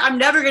never. I'm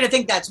never going to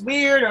think that's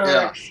weird or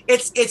Yeah.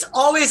 it's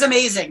always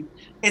amazing.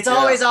 It's Yeah.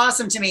 always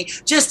awesome to me.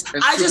 Just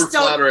and I super just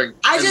don't. flattering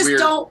I and just weird.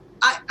 don't.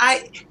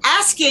 I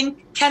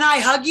asking, "Can I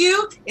hug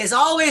you?" is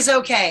always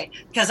okay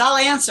because I'll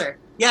answer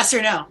yes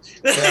or no.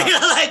 Yeah.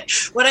 Like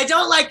what I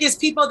don't like is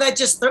people that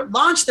just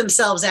launch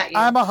themselves at you.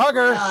 I'm a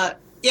hugger.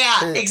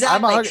 Yeah, exactly.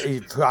 I'm a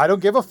hugger. I don't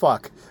give a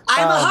fuck.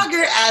 I'm a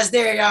hugger as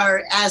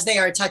they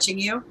are touching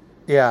you.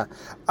 Yeah.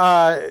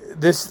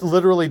 This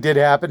literally did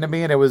happen to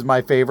me, and it was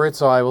my favorite,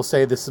 so I will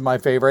say this is my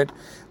favorite.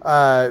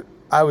 I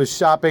was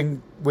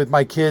shopping with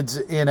my kids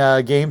in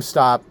a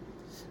GameStop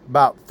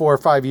about 4 or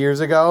 5 years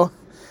ago,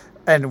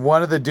 and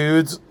one of the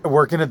dudes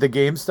working at the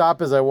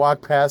GameStop, as I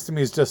walked past him,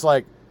 he's just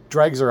like,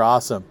 "Dregs are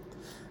awesome."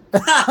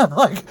 I'm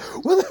like,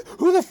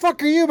 who the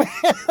fuck are you, man?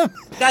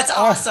 That's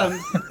awesome.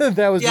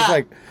 That was just Yeah.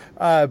 like,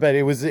 but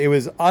it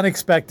was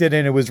unexpected,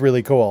 and it was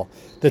really cool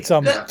that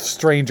some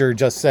stranger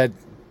just said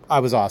I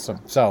was awesome.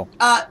 So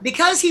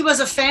Because he was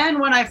a fan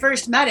when I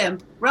first met him,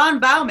 Ron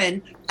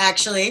Bauman,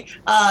 actually,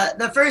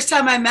 the first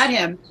time I met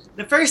him,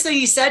 the first thing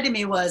he said to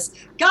me was,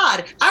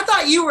 "God, I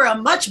thought you were a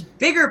much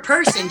bigger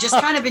person, just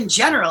kind of in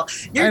general.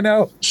 You're I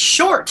know.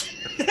 short."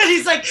 And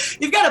he's like,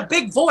 "You've got a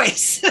big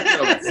voice."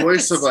 The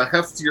voice of a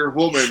heftier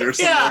woman or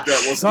something Yeah. like that.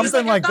 Wasn't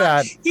Something it? like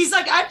that. He's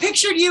like, "I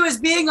pictured you as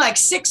being like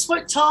 6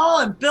 foot tall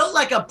and built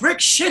like a brick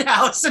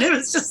shithouse." And it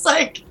was just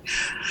like,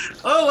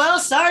 "Oh, well,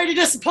 sorry to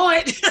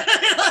disappoint."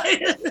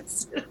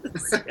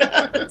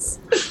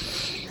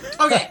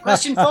 Okay,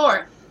 question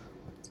 4.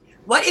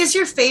 What is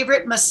your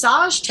favorite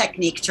massage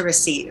technique to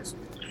receive?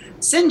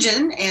 St.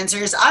 John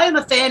answers, "I am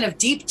a fan of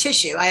deep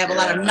tissue. I have a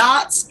lot of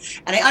knots,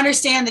 and I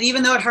understand that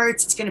even though it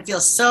hurts, it's going to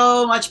feel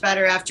so much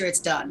better after it's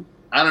done."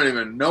 I don't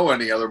even know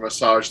any other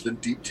massage than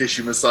deep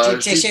tissue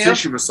massage. Deep tissue?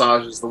 tissue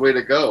massage is the way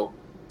to go.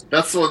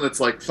 That's the one that's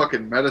like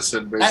fucking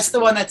medicine, basically. That's the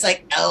one that's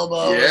like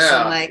elbows.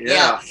 Yeah, And like,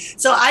 yeah.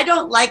 So I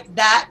don't like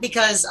that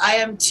because I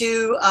am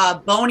too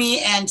bony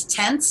and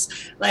tense.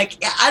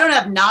 Like I don't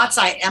have knots.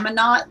 I am a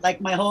knot.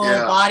 Like my whole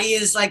Yeah. body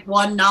is like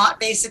one knot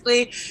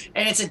basically.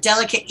 And it's a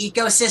delicate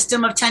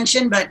ecosystem of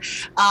tension. But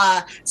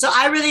so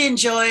I really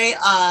enjoy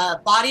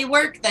body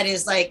work that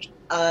is like,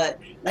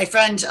 my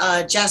friend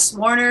Jess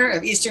Warner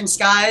of Eastern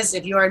Skies,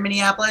 if you are in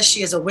Minneapolis,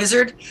 she is a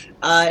wizard.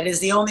 It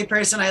is the only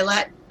person I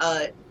let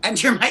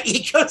enter my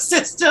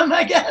ecosystem,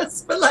 I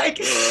guess. But like,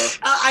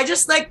 I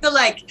just like the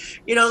like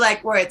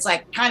where it's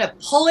like kind of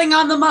pulling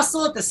on the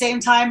muscle at the same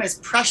time as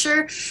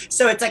pressure.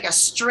 So it's like a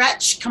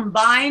stretch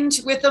combined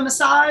with a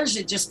massage.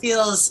 It just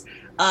feels,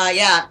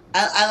 I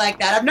like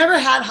that. I've never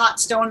had hot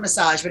stone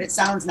massage, but it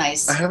sounds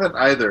nice. I haven't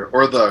either.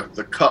 Or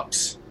the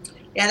cups.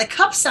 Yeah, the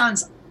cup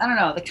sounds, I don't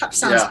know, the cup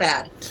sounds Yeah.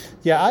 bad.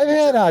 Yeah, I've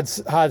had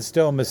hot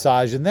stone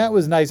massage, and that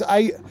was nice.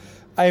 I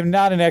am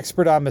not an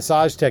expert on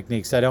massage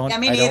techniques. I don't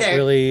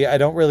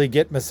really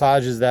get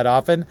massages that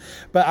often.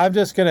 But I'm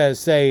just gonna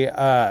say,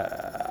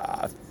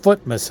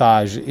 foot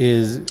massage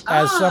is,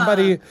 as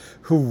somebody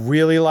who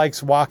really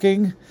likes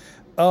walking.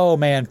 Oh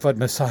man, foot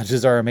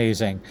massages are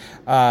amazing.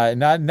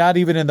 Not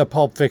even in the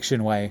Pulp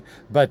Fiction way,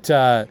 but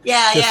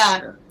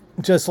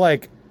just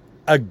like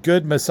a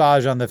good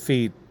massage on the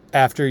feet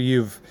after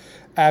you've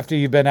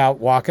been out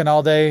walking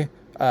all day.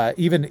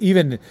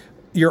 Even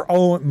your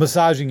own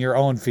massaging your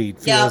own feet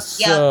feels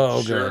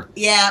so good.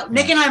 Yeah,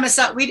 Nick and I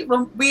massage.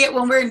 When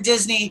we're in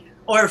Disney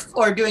or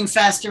doing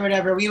Fest or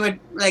whatever, we would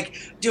like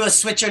do a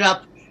switch it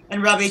up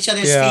and rub each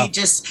other's feet.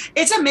 Just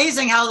it's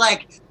amazing how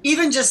like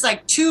even just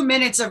like 2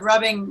 minutes of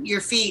rubbing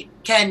your feet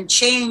can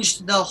change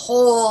the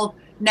whole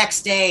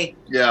next day.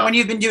 Yeah. When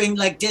you've been doing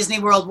like Disney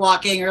World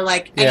walking or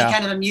like any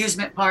kind of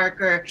amusement park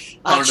or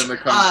Out in the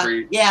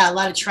country. a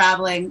lot of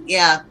traveling.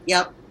 Yeah.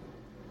 Yep.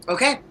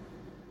 Okay.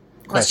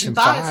 Question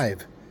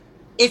 5.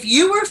 If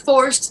you were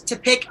forced to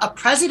pick a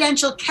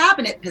presidential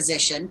cabinet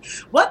position,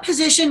 what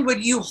position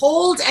would you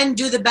hold and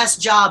do the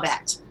best job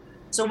at?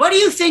 So what do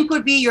you think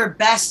would be your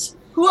best,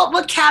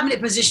 what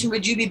cabinet position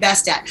would you be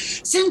best at?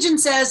 St. John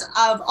says,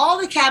 of all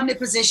the cabinet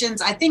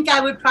positions, I think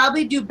I would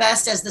probably do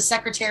best as the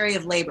Secretary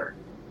of Labor.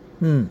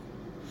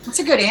 That's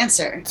a good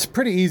answer. It's a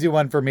pretty easy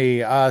one for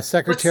me.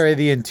 Secretary of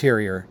the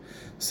Interior.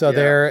 So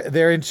Yeah.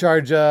 they're in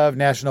charge of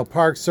National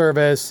Park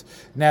Service,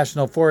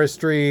 National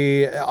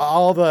Forestry,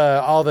 all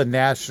the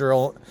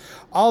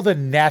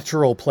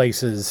natural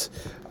places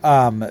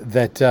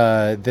that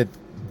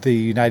the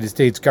United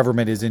States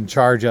government is in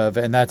charge of,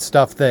 and that's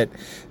stuff that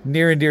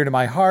near and dear to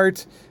my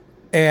heart,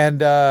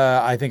 and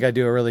I think I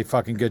do a really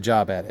fucking good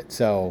job at it.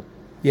 So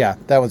yeah,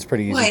 that one's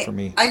pretty easy Wait, for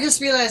me. I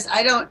just realized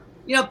I don't.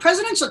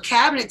 Presidential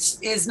cabinets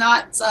is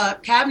not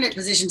cabinet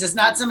positions is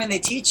not something they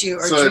teach you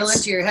or So drill it's-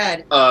 into your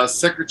head.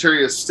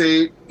 Secretary of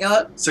State,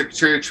 Yep.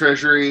 Secretary of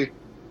Treasury,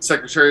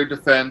 Secretary of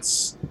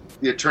Defense,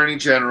 the Attorney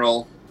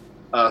General,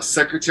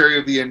 Secretary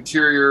of the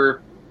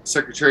Interior,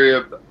 Secretary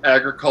of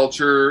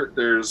Agriculture.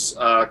 There's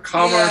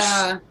Commerce,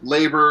 Yeah.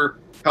 Labor,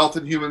 Health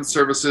and Human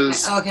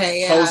Services,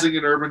 Okay. Yeah. Housing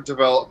and Urban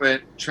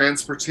Development,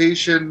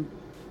 Transportation,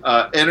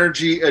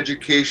 Energy,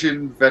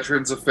 Education,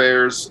 Veterans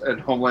Affairs,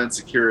 and Homeland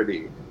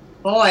Security.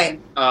 Boy.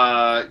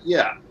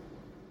 Yeah.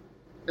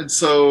 And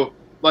so,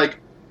 like,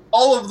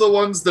 all of the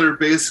ones that are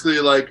basically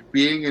like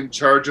being in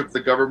charge of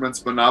the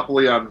government's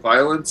monopoly on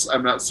violence,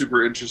 I'm not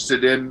super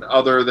interested in,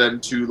 other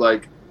than to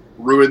like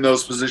ruin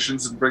those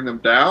positions and bring them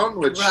down.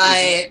 Which,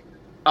 Right.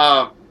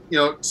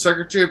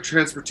 Secretary of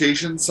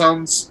Transportation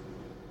sounds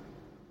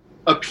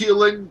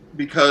appealing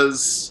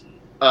because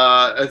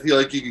I feel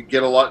like you could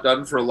get a lot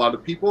done for a lot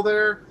of people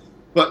there.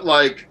 But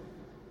like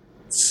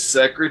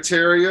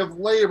Secretary of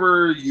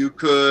Labor,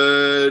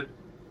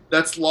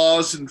 that's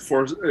laws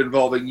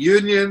involving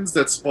unions,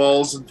 that's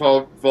laws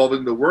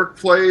involving the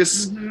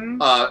workplace,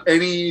 Mhm.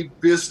 any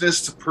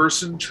business to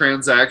person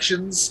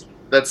transactions,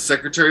 that's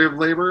Secretary of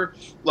Labor.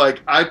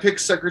 Like, I pick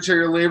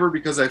Secretary of Labor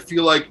because I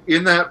feel like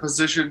in that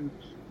position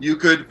you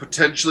could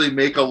potentially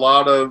make a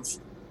lot of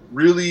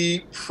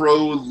really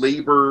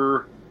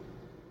pro-labor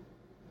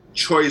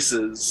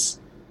choices,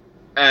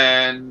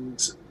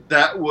 and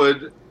that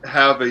would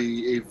have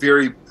a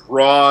very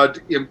broad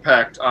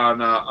impact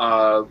on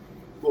a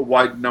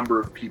wide number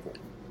of people.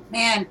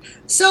 Man,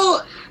 so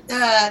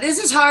this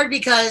is hard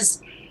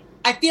because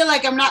I feel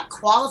like I'm not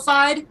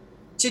qualified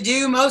to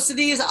do most of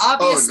these.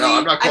 Obviously, Oh no,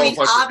 I'm not qualified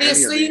for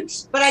obviously, any of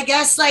these. but I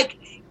guess like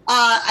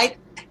I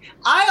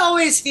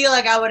always feel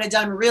like I would have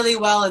done really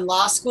well in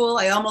law school.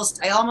 I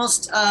almost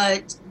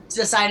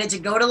decided to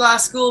go to law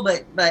school,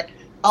 but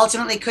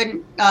ultimately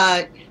couldn't.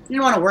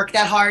 Didn't want to work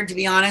that hard, to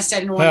be honest. I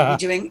didn't want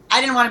to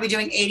be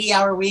doing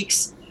 80-hour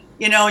weeks,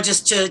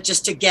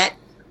 just to get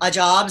a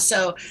job.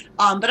 So,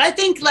 but I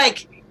think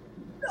like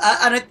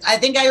I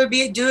think I would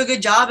do a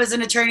good job as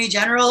an attorney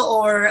general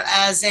or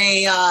as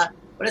a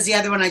what is the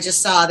other one I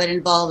just saw that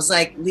involves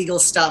like legal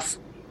stuff?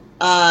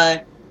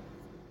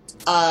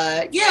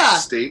 Yeah,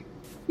 State.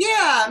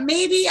 yeah,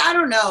 maybe. I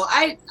don't know.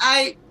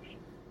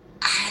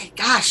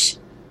 Gosh,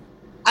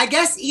 I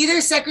guess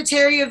either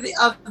Secretary of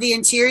the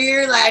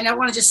Interior. Like, I don't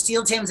want to just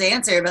steal Tim's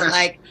answer, but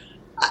like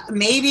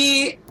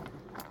maybe.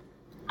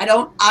 I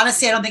don't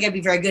think I'd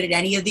be very good at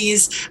any of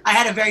these. I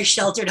had a very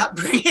sheltered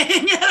upbringing.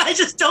 I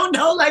just don't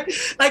know. Like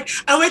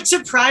I went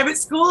to private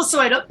school, so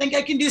I don't think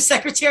I can do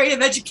Secretary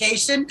of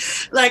Education.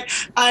 Like,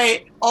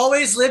 I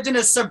always lived in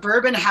a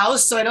suburban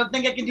house, so I don't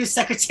think I can do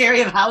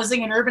Secretary of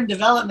Housing and Urban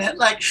Development.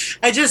 Like,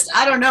 I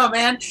don't know,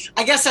 man.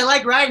 I guess I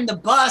like riding the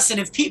bus, and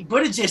if Pete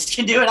Buttigieg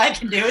can do it, I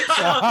can do it.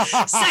 So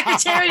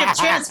Secretary of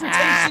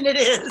Transportation it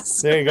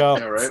is. There you go.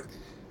 Yeah, right.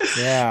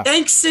 Yeah.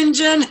 Thanks, St.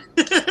 John.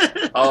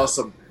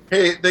 Awesome.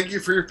 Hey, thank you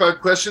for your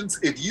 5 questions.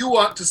 If you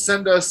want to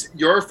send us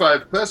your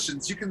 5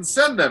 questions, you can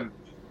send them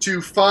to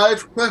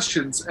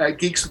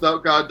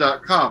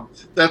 5questions@geekswithoutgod.com.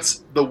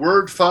 That's the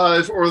word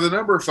 5 or the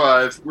number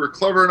 5. We're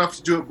clever enough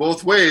to do it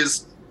both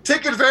ways.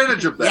 Take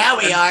advantage of that. Yeah,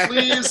 we are.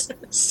 Please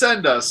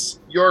send us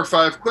your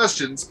 5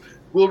 questions.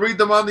 We'll read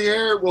them on the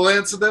air. We'll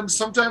answer them.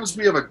 Sometimes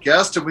we have a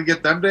guest and we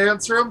get them to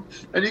answer them.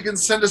 And you can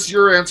send us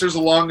your answers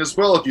along as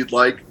well if you'd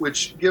like,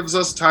 which gives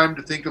us time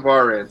to think of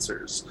our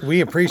answers. We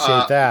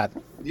appreciate that.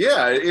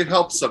 Yeah, it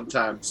helps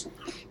sometimes.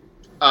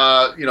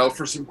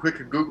 For some quick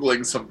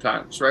Googling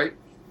sometimes, right?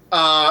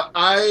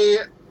 I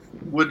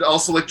would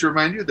also like to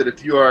remind you that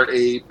if you are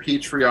a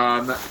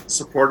Patreon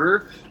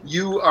supporter,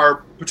 you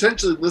are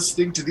potentially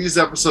listening to these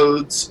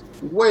episodes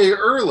way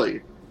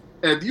early.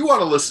 And if you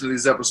want to listen to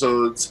these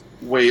episodes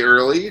way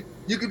early,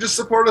 you can just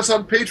support us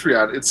on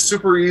Patreon. It's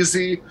super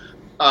easy.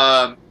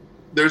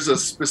 There's a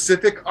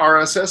specific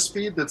RSS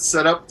feed that's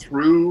set up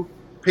through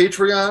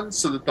Patreon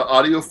so that the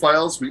audio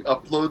files we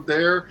upload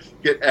there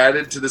get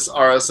added to this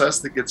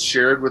RSS that gets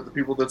shared with the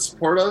people that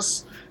support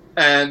us.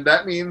 And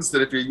that means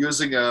that if you're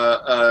using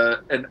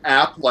an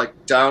app like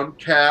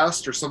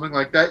Downcast or something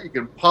like that, you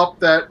can pop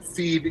that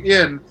feed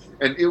in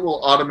and it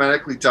will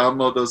automatically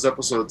download those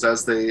episodes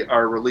as they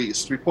are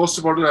released. We post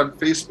about it on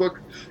Facebook.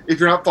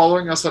 If you're not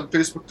following us on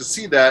Facebook to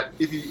see that,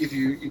 if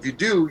you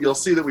do, you'll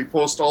see that we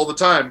post all the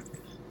time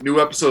new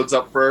episodes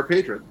up for our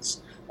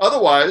patrons.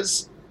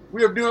 Otherwise,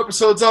 we have new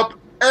episodes up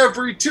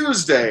every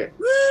Tuesday.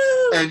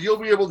 Woo! And you'll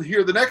be able to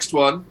hear the next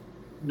one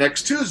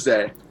next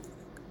Tuesday.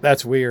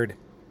 That's weird.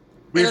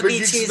 We've It'll been be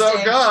Geeks Tuesday.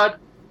 Without God.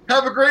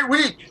 Have a great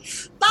week.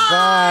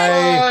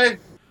 Bye.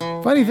 Bye.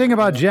 Funny thing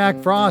about Jack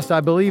Frost, I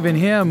believe in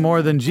him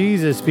more than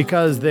Jesus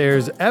because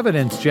there's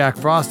evidence Jack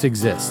Frost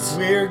exists.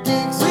 We're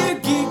geeks, we're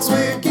geeks,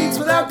 we're geeks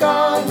without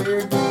God.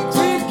 We're geeks,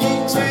 we're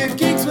geeks, we're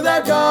geeks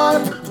without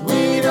God.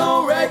 We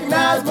don't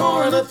recognize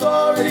moral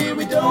authority.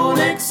 We don't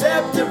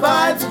accept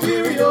divine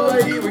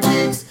superiority. We're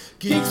geeks,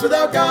 geeks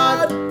without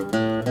God.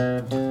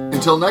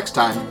 Until next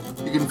time,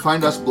 you can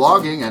find us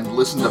blogging and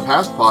listen to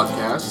past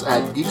podcasts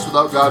at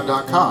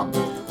geekswithoutgod.com.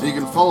 And you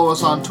can follow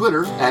us on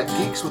Twitter at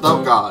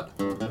geekswithoutgod.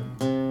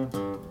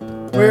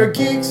 We're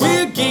geeks,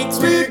 we're geeks,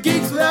 we're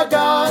geeks without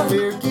God.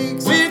 We're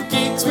geeks, we're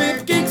geeks,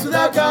 we're geeks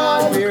without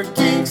God. We're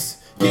geeks,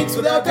 geeks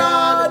without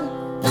God.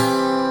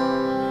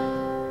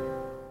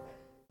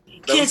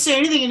 Can't say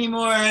anything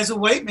anymore as a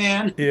white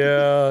man.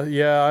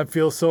 Yeah, I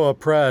feel so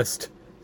oppressed.